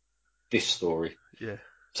this story. Yeah.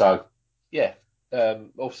 So,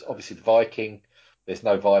 obviously the Viking, there's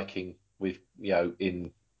no Viking with,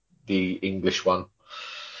 in the English one.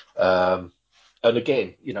 And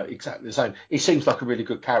again, exactly the same. He seems like a really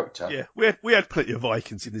good character. Yeah, we had plenty of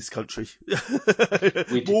Vikings in this country.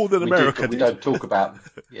 More than America did. We don't talk about.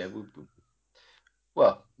 Yeah,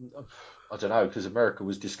 well, I don't know because America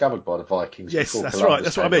was discovered by the Vikings. Yes, before that's Columbus right.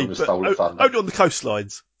 That's what I mean. But only on the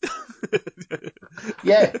coastlines.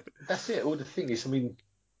 Yeah, that's it. Well, the thing is, I mean,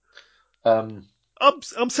 I'm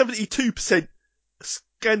 72%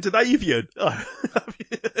 Scandinavian.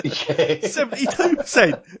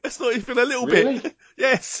 72%. That's not even a little bit.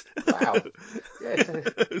 Yes. Wow.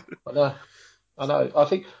 Yeah. I know. I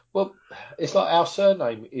think. Well, it's like our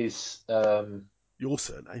surname is. Your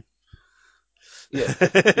surname. Yeah.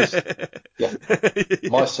 Yeah.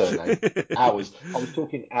 My surname. Ours. I was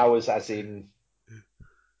talking ours as in.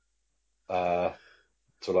 Sort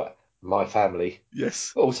of like my family.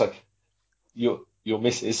 Yes. Also, your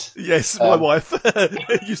missus. Yes, my wife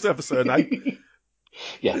used to have a surname.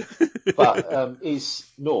 Yeah, but is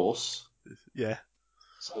Norse. Yeah.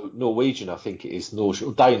 So Norwegian, I think it is Norse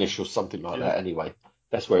or Danish or something like that. Anyway,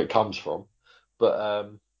 that's where it comes from.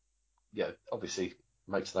 But obviously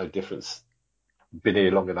makes no difference been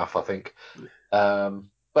here long enough, I think.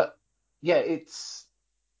 But yeah, it's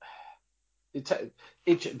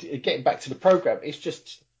getting back to the program.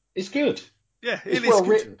 It's good. Yeah, it's well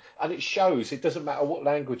written, and it shows. It doesn't matter what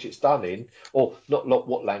language it's done in, or not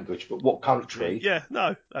what language, but what country. Yeah,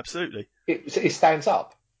 no, absolutely. It stands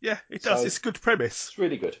up. Yeah, it does. So, it's a good premise. It's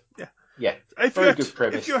really good. Yeah. Yeah. Very good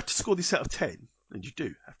premise. If you had to score this out of 10, and you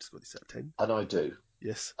do have to score this out of 10. And I do.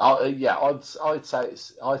 Yes. I'd say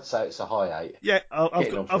it's a high 8. Yeah,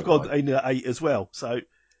 I've got an 8 as well. So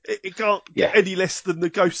it can't get any less than the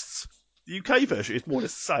Ghosts UK version. It's more or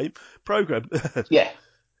less the same program. Yeah.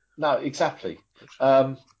 No, exactly.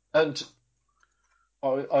 And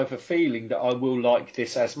I have a feeling that I will like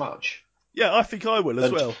this as much. Yeah, I think I will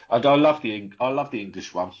as well. And I love the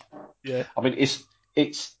English one. Yeah. I mean, it's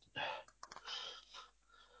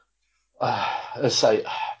let's say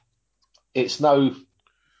it's no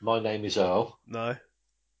My Name is Earl. No.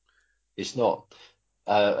 It's not.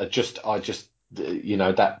 I just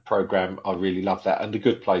that program. I really love that, and The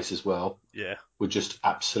Good Place as well. Yeah. Were just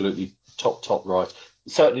absolutely top right.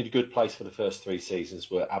 Certainly, The Good Place for the first 3 seasons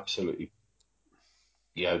were absolutely.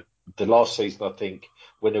 The last season, I think,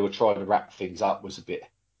 when they were trying to wrap things up, was a bit.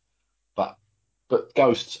 But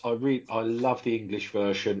Ghosts, I love the English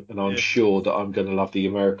version, and I'm sure that I'm going to love the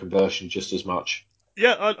American version just as much.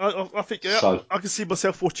 Yeah, I think I can see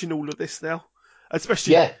myself watching all of this now,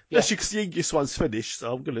 especially because the English one's finished,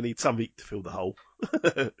 so I'm going to need something to fill the hole.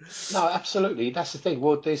 No, absolutely, that's the thing.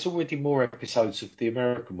 Well, there's already more episodes of the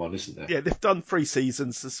American one, isn't there? Yeah, they've done 3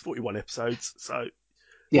 seasons. There's 41 episodes, so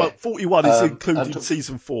 41 is including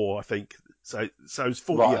season 4, I think. So it's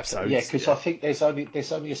 40 episodes. Yeah, because I think there's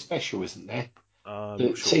only a special, isn't there?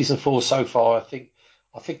 Sure. Season 4 so far, I think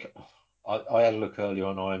I had a look earlier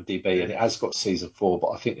on IMDb, and it has got season 4, but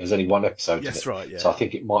I think there's only 1 episode in it. Right, yeah. So I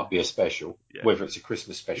think it might be a special, whether it's a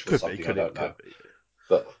Christmas special or something, I don't know.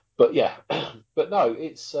 But yeah, but no,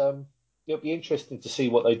 it's it'll be interesting to see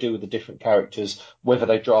what they do with the different characters, whether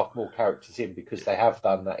they draft more characters in, because they have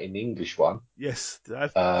done that in the English one. Yes, they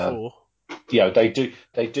have before.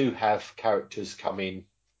 They do have characters come in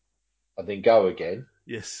and then go again.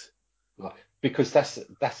 Yes. Because that's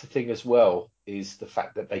the thing as well, is the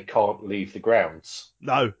fact that they can't leave the grounds.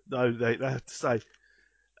 No, they have to stay.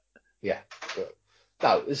 Yeah, but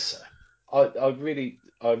no, I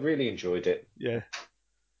really enjoyed it. Yeah,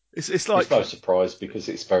 it's like no surprise because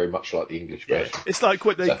it's very much like the English version. It's like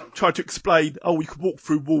when they try to explain, we can walk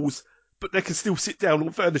through walls, but they can still sit down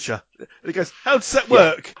on furniture. And he goes, how does that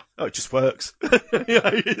work? Oh, it just works.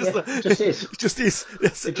 It just is. It just is.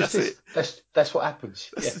 It just is. That's what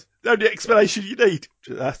happens. That's the only explanation you need.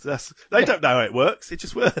 They don't know how it works. It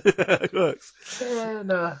just works. Yeah,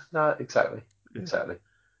 no, exactly.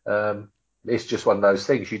 It's just one of those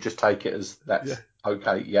things. You just take it as that's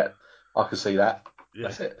okay. Yeah, I can see that. Yeah.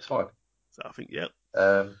 That's it. It's fine. So I think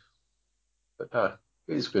but no,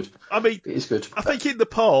 it is good. I mean, it is good. I think in the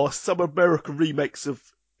past some American remakes of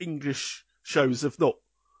English shows have not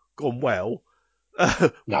gone well.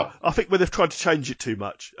 No, I think when they've tried to change it too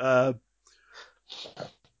much.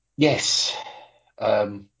 Yes,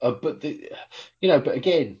 but but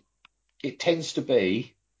again, it tends to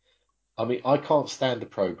be. I mean, I can't stand the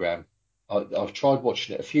program. I've tried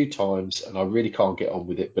watching it a few times, and I really can't get on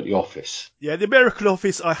with it. But The Office. Yeah, The American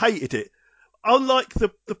Office, I hated it. Unlike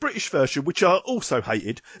the British version, which I also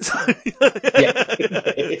hated.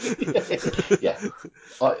 Yeah.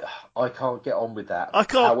 I can't get on with that. I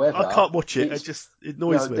can't. However, I can't watch it. It just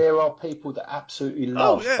annoys me. There are people that absolutely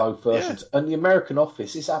love both versions, and The American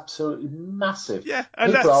Office is absolutely massive. Yeah,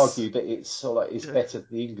 and people argue that it's it's better than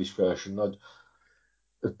the English version.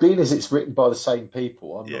 Being as it's written by the same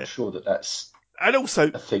people, I'm not sure that that's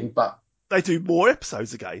also a thing. But they do more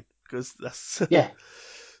episodes again because that's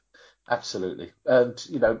absolutely. And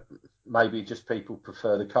maybe just people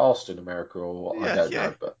prefer the cast in America, or I don't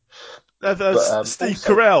know. But Steve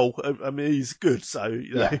Carell, I mean, he's good, so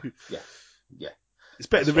yeah. It's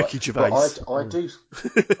better than Ricky Gervais. But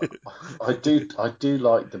I do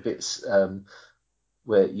like the bits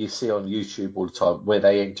where you see on YouTube all the time where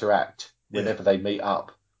they interact whenever they meet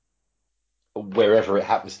up, wherever it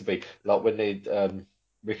happens to be. Like when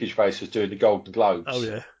Ricky Gervais was doing the Golden Globes. Oh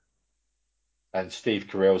yeah. And Steve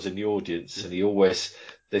Carell's in the audience, and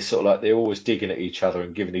they're always digging at each other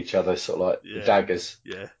and giving each other the daggers.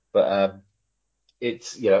 Yeah. But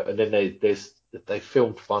it's and then they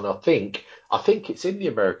filmed one. I think it's in the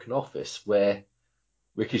American Office where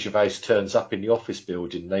Ricky Gervais turns up in the office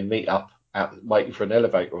building. They meet up out waiting for an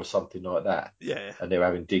elevator or something like that. Yeah. And they're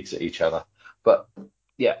having digs at each other. But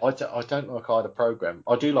yeah, I don't like either program.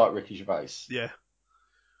 I do like Ricky Gervais. Yeah.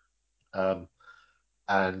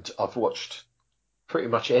 And I've watched pretty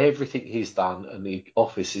much everything he's done, and The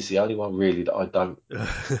Office is the only one really that I don't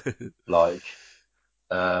like.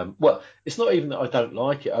 Well, it's not even that I don't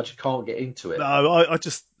like it; I just can't get into it. No, I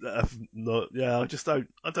just not. Yeah, I just don't.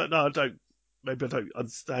 I don't know. Maybe I don't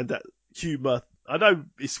understand that humour. I know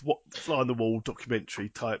it's what fly on the wall documentary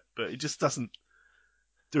type, but it just doesn't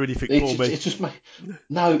do anything for me. It's just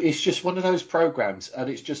no. It's just one of those programs, and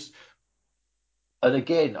it's just. And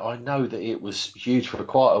again, I know that it was huge for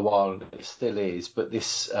quite a while, and it still is. But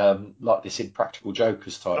this, like this Impractical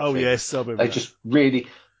Jokers type Oh thing, yes, I remember they that. just really.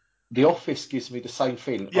 The Office gives me the same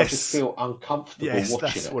feeling. Yes. I just feel uncomfortable watching it. Yes,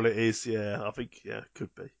 that's what it is. Yeah, I think it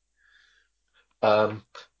could be.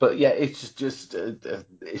 But yeah, it's just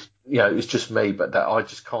it's it's just me. But that I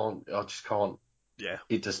just can't. Yeah,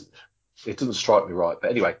 it doesn't strike me right.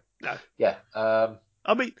 But anyway, no. Yeah.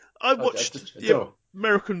 I mean, I watched the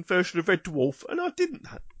American version of Red Dwarf, and I didn't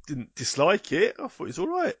dislike it. I thought it was all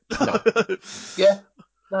right. No. Yeah.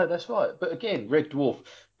 No, that's right. But again, Red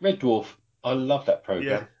Dwarf. I love that program.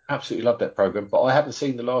 Yeah. Absolutely love that program. But I haven't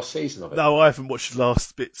seen the last season of it. No, I haven't watched the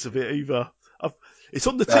last bits of it either. It's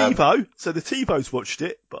on the TiVo, so the TiVo's watched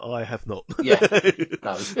it, but I have not. Yeah.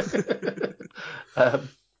 No.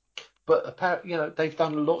 But apparently, they've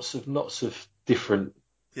done lots of different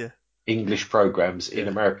English programs in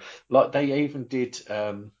America. Like they even did,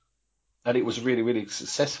 and it was really, really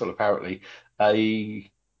successful. Apparently,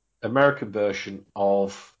 a American version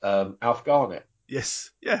of Alf Garnett. Yes,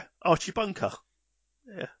 yeah, Archie Bunker.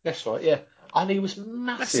 Yeah, that's right. Yeah, and he was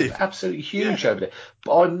massive. Absolutely huge over there.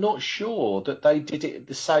 But I'm not sure that they did it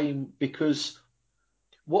the same, because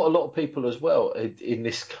what a lot of people as well in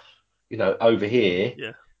this, over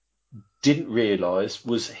here, didn't realise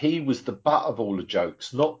was he was the butt of all the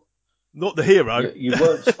jokes, not the hero. You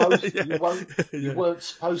weren't supposed. You weren't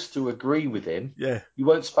supposed to agree with him. Yeah. You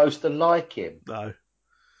weren't supposed to like him. No.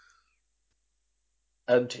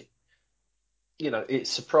 And it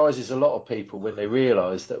surprises a lot of people when they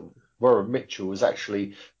realise that Warren Mitchell was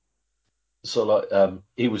actually sort of like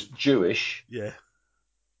he was Jewish. Yeah.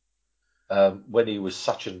 When he was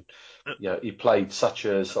such an, he played such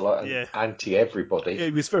a sort of like an anti everybody. Yeah,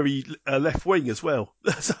 he was very left wing as well.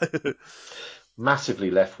 Massively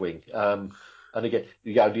left wing. And again,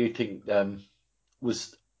 do you think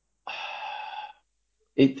was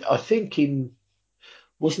it? I think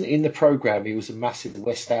wasn't in the programme he was a massive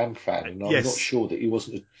West Ham fan, and I'm not sure that he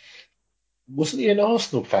wasn't. Wasn't he an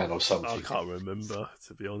Arsenal fan or something? I can't remember,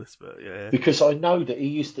 to be honest, but yeah. Because I know that he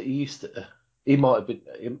used to. He might have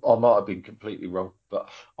been. I might have been completely wrong, but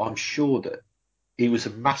I'm sure that he was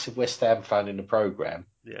a massive West Ham fan in the programme.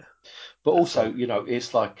 Yeah. But also,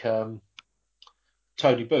 it's like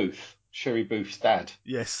Tony Booth, Sherry Booth's dad.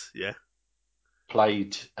 Yes. Yeah.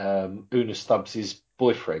 Played Una Stubbs'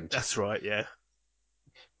 boyfriend. That's right. Yeah.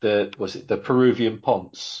 Was it the Peruvian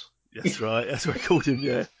Ponce? That's right. That's what I called him.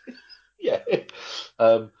 Yeah. Yeah.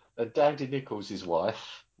 And Dandy Nichols'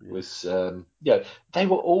 wife was, they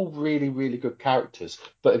were all really, really good characters.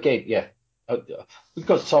 But again, we've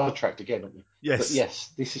got sidetracked again, haven't we? Yes. But yes,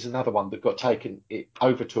 this is another one that got taken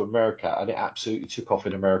over to America, and it absolutely took off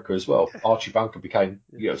in America as well. Yeah. Archie Bunker became,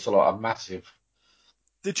 sort of like a massive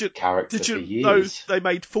character for years. Did you know they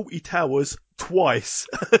made 40 Towers twice,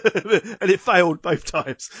 and it failed both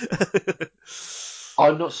times?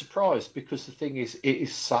 I'm not surprised, because the thing is, it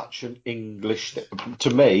is such an English, to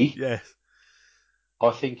me. Yes.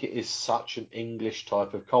 I think it is such an English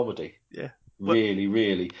type of comedy. Yeah. Really,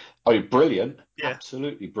 really. I mean, brilliant. Yeah.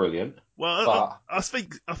 Absolutely brilliant. Well, but I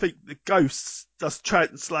think the Ghosts does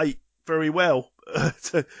translate very well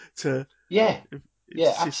to. Yeah.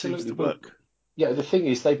 Absolutely. To work. Yeah, the thing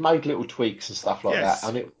is, they've made little tweaks and stuff like that,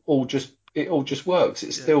 and it all just works.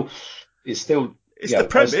 It's still. It's the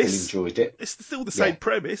premise. I still enjoyed it. It's still the same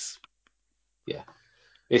premise. Yeah.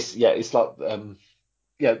 It's like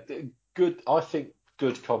good. I think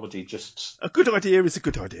good comedy just. A good idea is a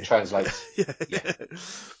good idea. Translates. Yeah.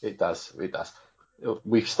 It does.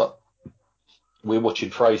 We're watching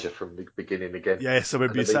Frasier from the beginning again. Yes, I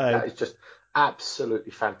remember you saying. That is just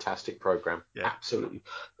absolutely fantastic program. Yeah. Absolutely.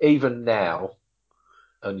 Even now,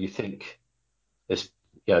 and you think there's,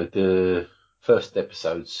 the first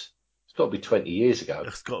episodes. It's got to be 20 years ago.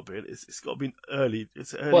 It's got to be. It's got to be early.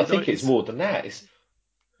 It's early. Well, I think 90s. It's more than that. It's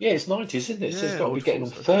 90s, isn't it? So it's got to be getting on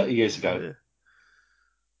 30 years ago. Yeah.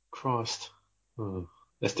 Christ.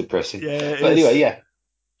 That's depressing. Yeah, but anyway,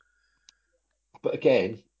 But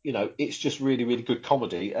again, it's just really, really good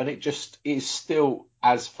comedy, and it just is still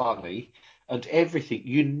as funny, and everything,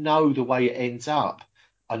 the way it ends up,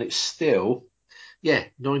 and it's still,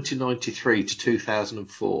 1993 to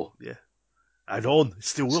 2004. Yeah. And on. It's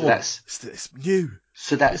still on. It's new.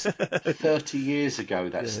 So that's 30 years ago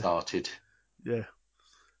that Yeah. started. Yeah.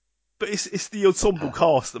 But it's the ensemble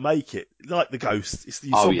cast that make it. Like the Ghost, it's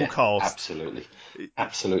the ensemble cast.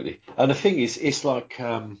 Absolutely. And the thing is, it's like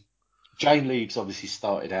Jane Leeves obviously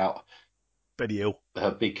started out. Benny Hill. Her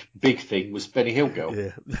big thing was Benny Hill Girl.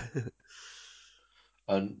 Yeah.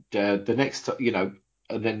 And the next, and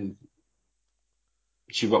then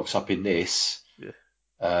she rocks up in this. Yeah.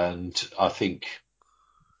 And I think,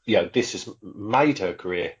 this has made her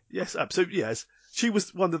career. Yes, absolutely. Yes, she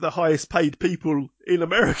was one of the highest paid people in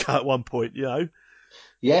America at one point. Yeah,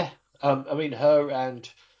 I mean, her and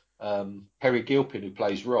Perry Gilpin, who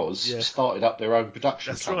plays Roz, started up their own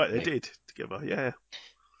production company. That's right, they did together. Yeah.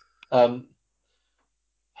 I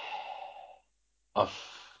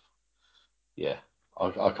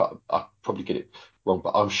probably get it wrong,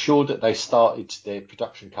 but I'm sure that they started their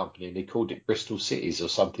production company and they called it Bristol Cities or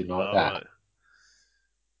something like that. Right.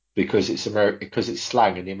 Because it's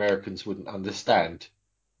slang and the Americans wouldn't understand.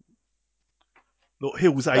 Not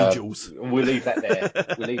Hill's Angels. We'll leave that there.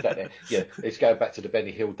 Yeah, it's going back to the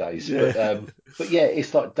Benny Hill days. Yeah. But yeah,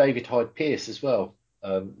 it's like David Hyde Pierce as well,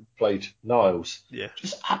 played Niles. Yeah.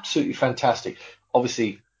 Just absolutely fantastic.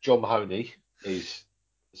 Obviously, John Mahoney is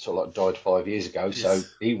sort of like died 5 years ago, so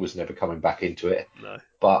he was never coming back into it. No.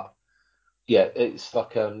 But yeah, it's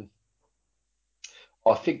like I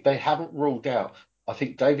think they haven't ruled out. I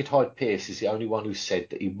think David Hyde Pierce is the only one who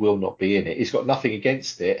said that he will not be in it. He's got nothing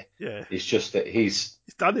against it. Yeah. It's just that he's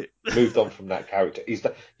done it. Moved on from that character.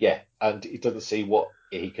 And he doesn't see what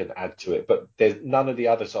he can add to it. But there's none of the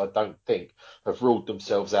others, I don't think, have ruled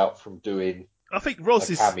themselves out from doing I think Roz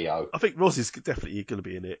a cameo. I think Roz is definitely going to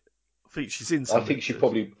be in it. I think she's in something. I think she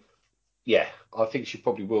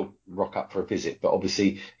probably will rock up for a visit. But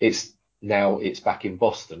obviously, it's back in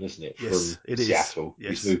Boston, isn't it? Yes, from it is. Seattle. Yes.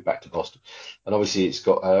 He's moved back to Boston. And obviously, it's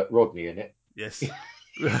got Rodney in it. Yes.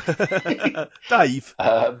 Dave. Dave,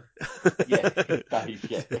 yeah.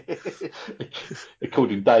 They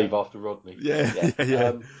called him Dave after Rodney.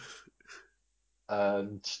 Yeah.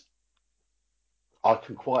 And I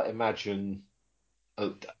can quite imagine.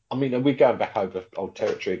 I mean, we're going back over old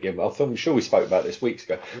territory again. I'm sure we spoke about this weeks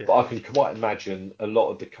ago, but I can quite imagine a lot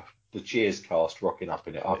of the Cheers cast rocking up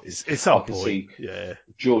in it. I can see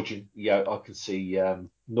George. I can see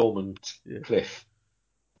Norman Cliff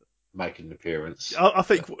making an appearance. I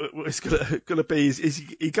think what it's going to be is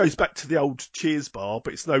he goes back to the old Cheers bar,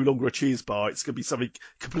 but it's no longer a Cheers bar. It's going to be something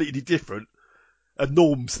completely different. And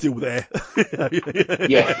Norm's still there.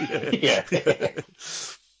 Yeah.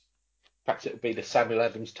 Perhaps it would be the Samuel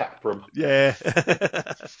Adams tap room. Yeah.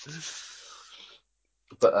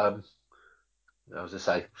 But as I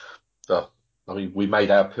say, we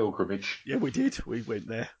made our pilgrimage. Yeah, we did. We went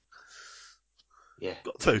there. Yeah,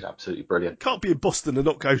 got to. It was absolutely brilliant. Can't be in Boston and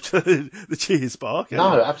not go to the Cheers bar.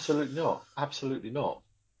 No, you? Absolutely not. Absolutely not.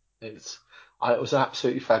 It was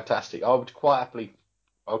absolutely fantastic. I would quite happily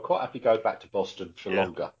go back to Boston for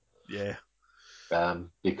longer. Yeah.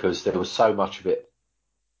 Because there was so much of it.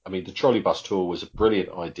 I mean, the trolley bus tour was a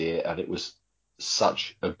brilliant idea, and it was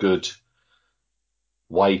such a good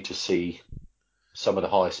way to see some of the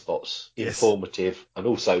high spots, informative, and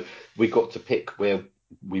also we got to pick where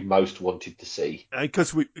we most wanted to see. And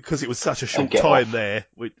because it was such a short time there,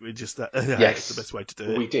 we just that's the best way to do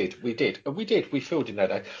it. We did. We filled in that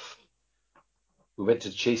day. We went to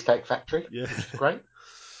the Cheesecake Factory, which was great.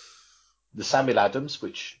 The Samuel Adams,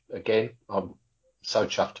 which again I'm so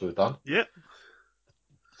chuffed to have done. Yeah.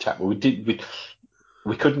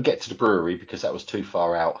 We couldn't get to the brewery because that was too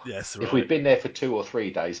far out. Yes, right. If we'd been there for 2 or 3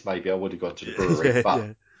 days, maybe I would have gone to the brewery.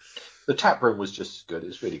 But the tap room was just as good. It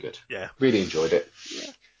was really good. Yeah. Really enjoyed it.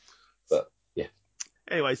 Yeah. But yeah.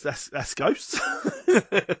 Anyways, that's Ghosts. I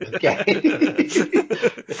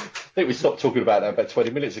think we stopped talking about that about 20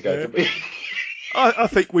 minutes ago, didn't we? I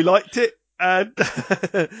think we liked it, and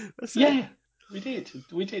we did.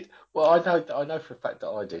 Well, I know for a fact that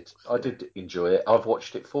I did. I did enjoy it. I've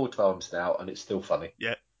watched it 4 times now, and it's still funny.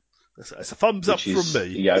 Yeah, it's a thumbs up from me.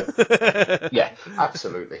 Yeah,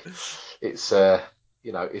 absolutely. It's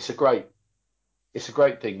it's a great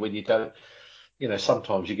thing when you don't.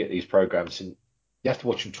 Sometimes you get these programs and you have to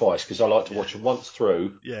watch them twice because I like to watch them once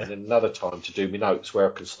through and then another time to do my notes where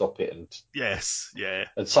I can stop it and. Yes, yeah.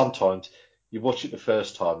 And sometimes you watch it the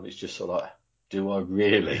first time and it's just sort of like. Do I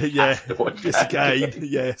really have to watch this that again?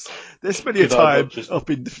 Yes. There's plenty of time I've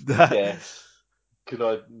been that. Yeah. Could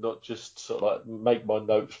I not just sort of like make my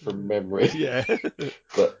notes from memory? Yeah.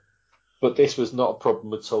 But this was not a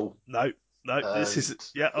problem at all. No, this is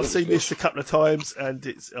I've seen this a couple of times and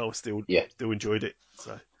it's still enjoyed it.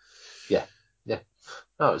 So yeah.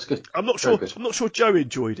 No, it's good. I'm not Very sure. good. I'm not sure Jo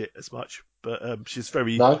enjoyed it as much, but she's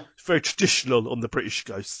very traditional on the British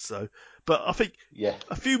Ghost. So, but I think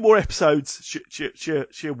a few more episodes,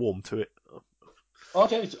 she'll warm to it. I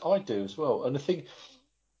do as well. And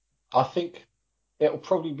I think it'll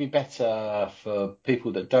probably be better for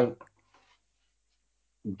people that don't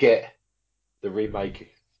get the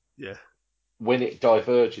remake. Yeah. When it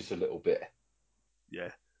diverges a little bit.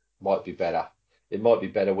 Yeah. Might be better. It might be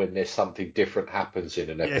better when there's something different happens in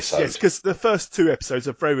an episode. Yes, because the first two episodes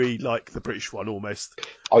are very like the British one almost.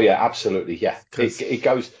 Oh yeah, absolutely, yeah. It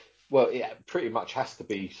goes, well, it pretty much has to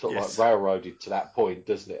be sort of like railroaded to that point,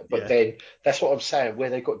 doesn't it? But then that's what I'm saying, where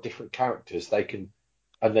they've got different characters, they can,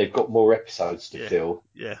 and they've got more episodes to fill.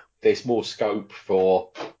 Yeah. There's more scope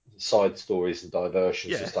for side stories and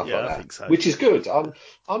diversions and stuff like that. I think so. Which is good. I'm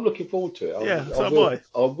looking forward to it.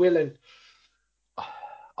 I will, and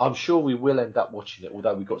I'm sure we will end up watching it,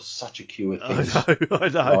 although we've got such a queue of things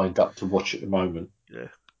lined up to watch at the moment. Yeah.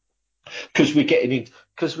 Because we're getting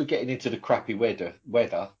into the crappy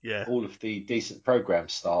weather. Yeah. All of the decent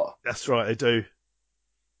programs start. That's right, they do.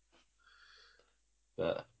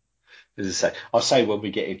 But, as I say when we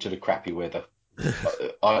get into the crappy weather.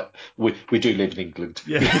 We do live in England.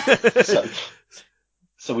 Yeah.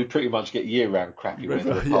 so we pretty much get year-round crappy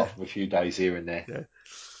weather, apart from a few days here and there. Yeah.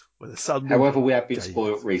 When the sun. However, we have been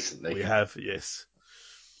spoilt recently. We have, yes.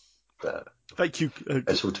 But thank you.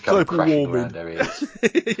 It's all to come crashing around our ears.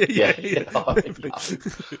 yeah.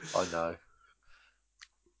 I know.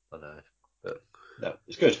 But no,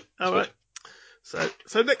 it's good. All right.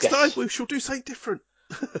 So next time we shall do something different.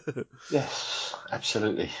 Yes,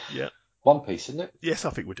 absolutely. Yeah. One Piece, isn't it? Yes,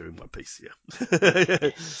 I think we're doing One Piece.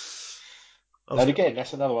 Yeah. And again,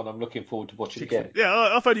 that's another one I'm looking forward to watching again. Yeah,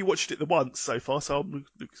 I've only watched it the once so far, so I'm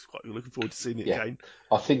quite looking forward to seeing it again.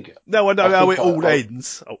 I think. Now I know how it all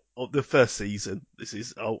ends. The first season. This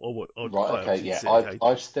is. Right. Okay. Yeah.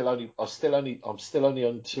 I'm still only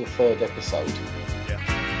on to the third episode. Yeah.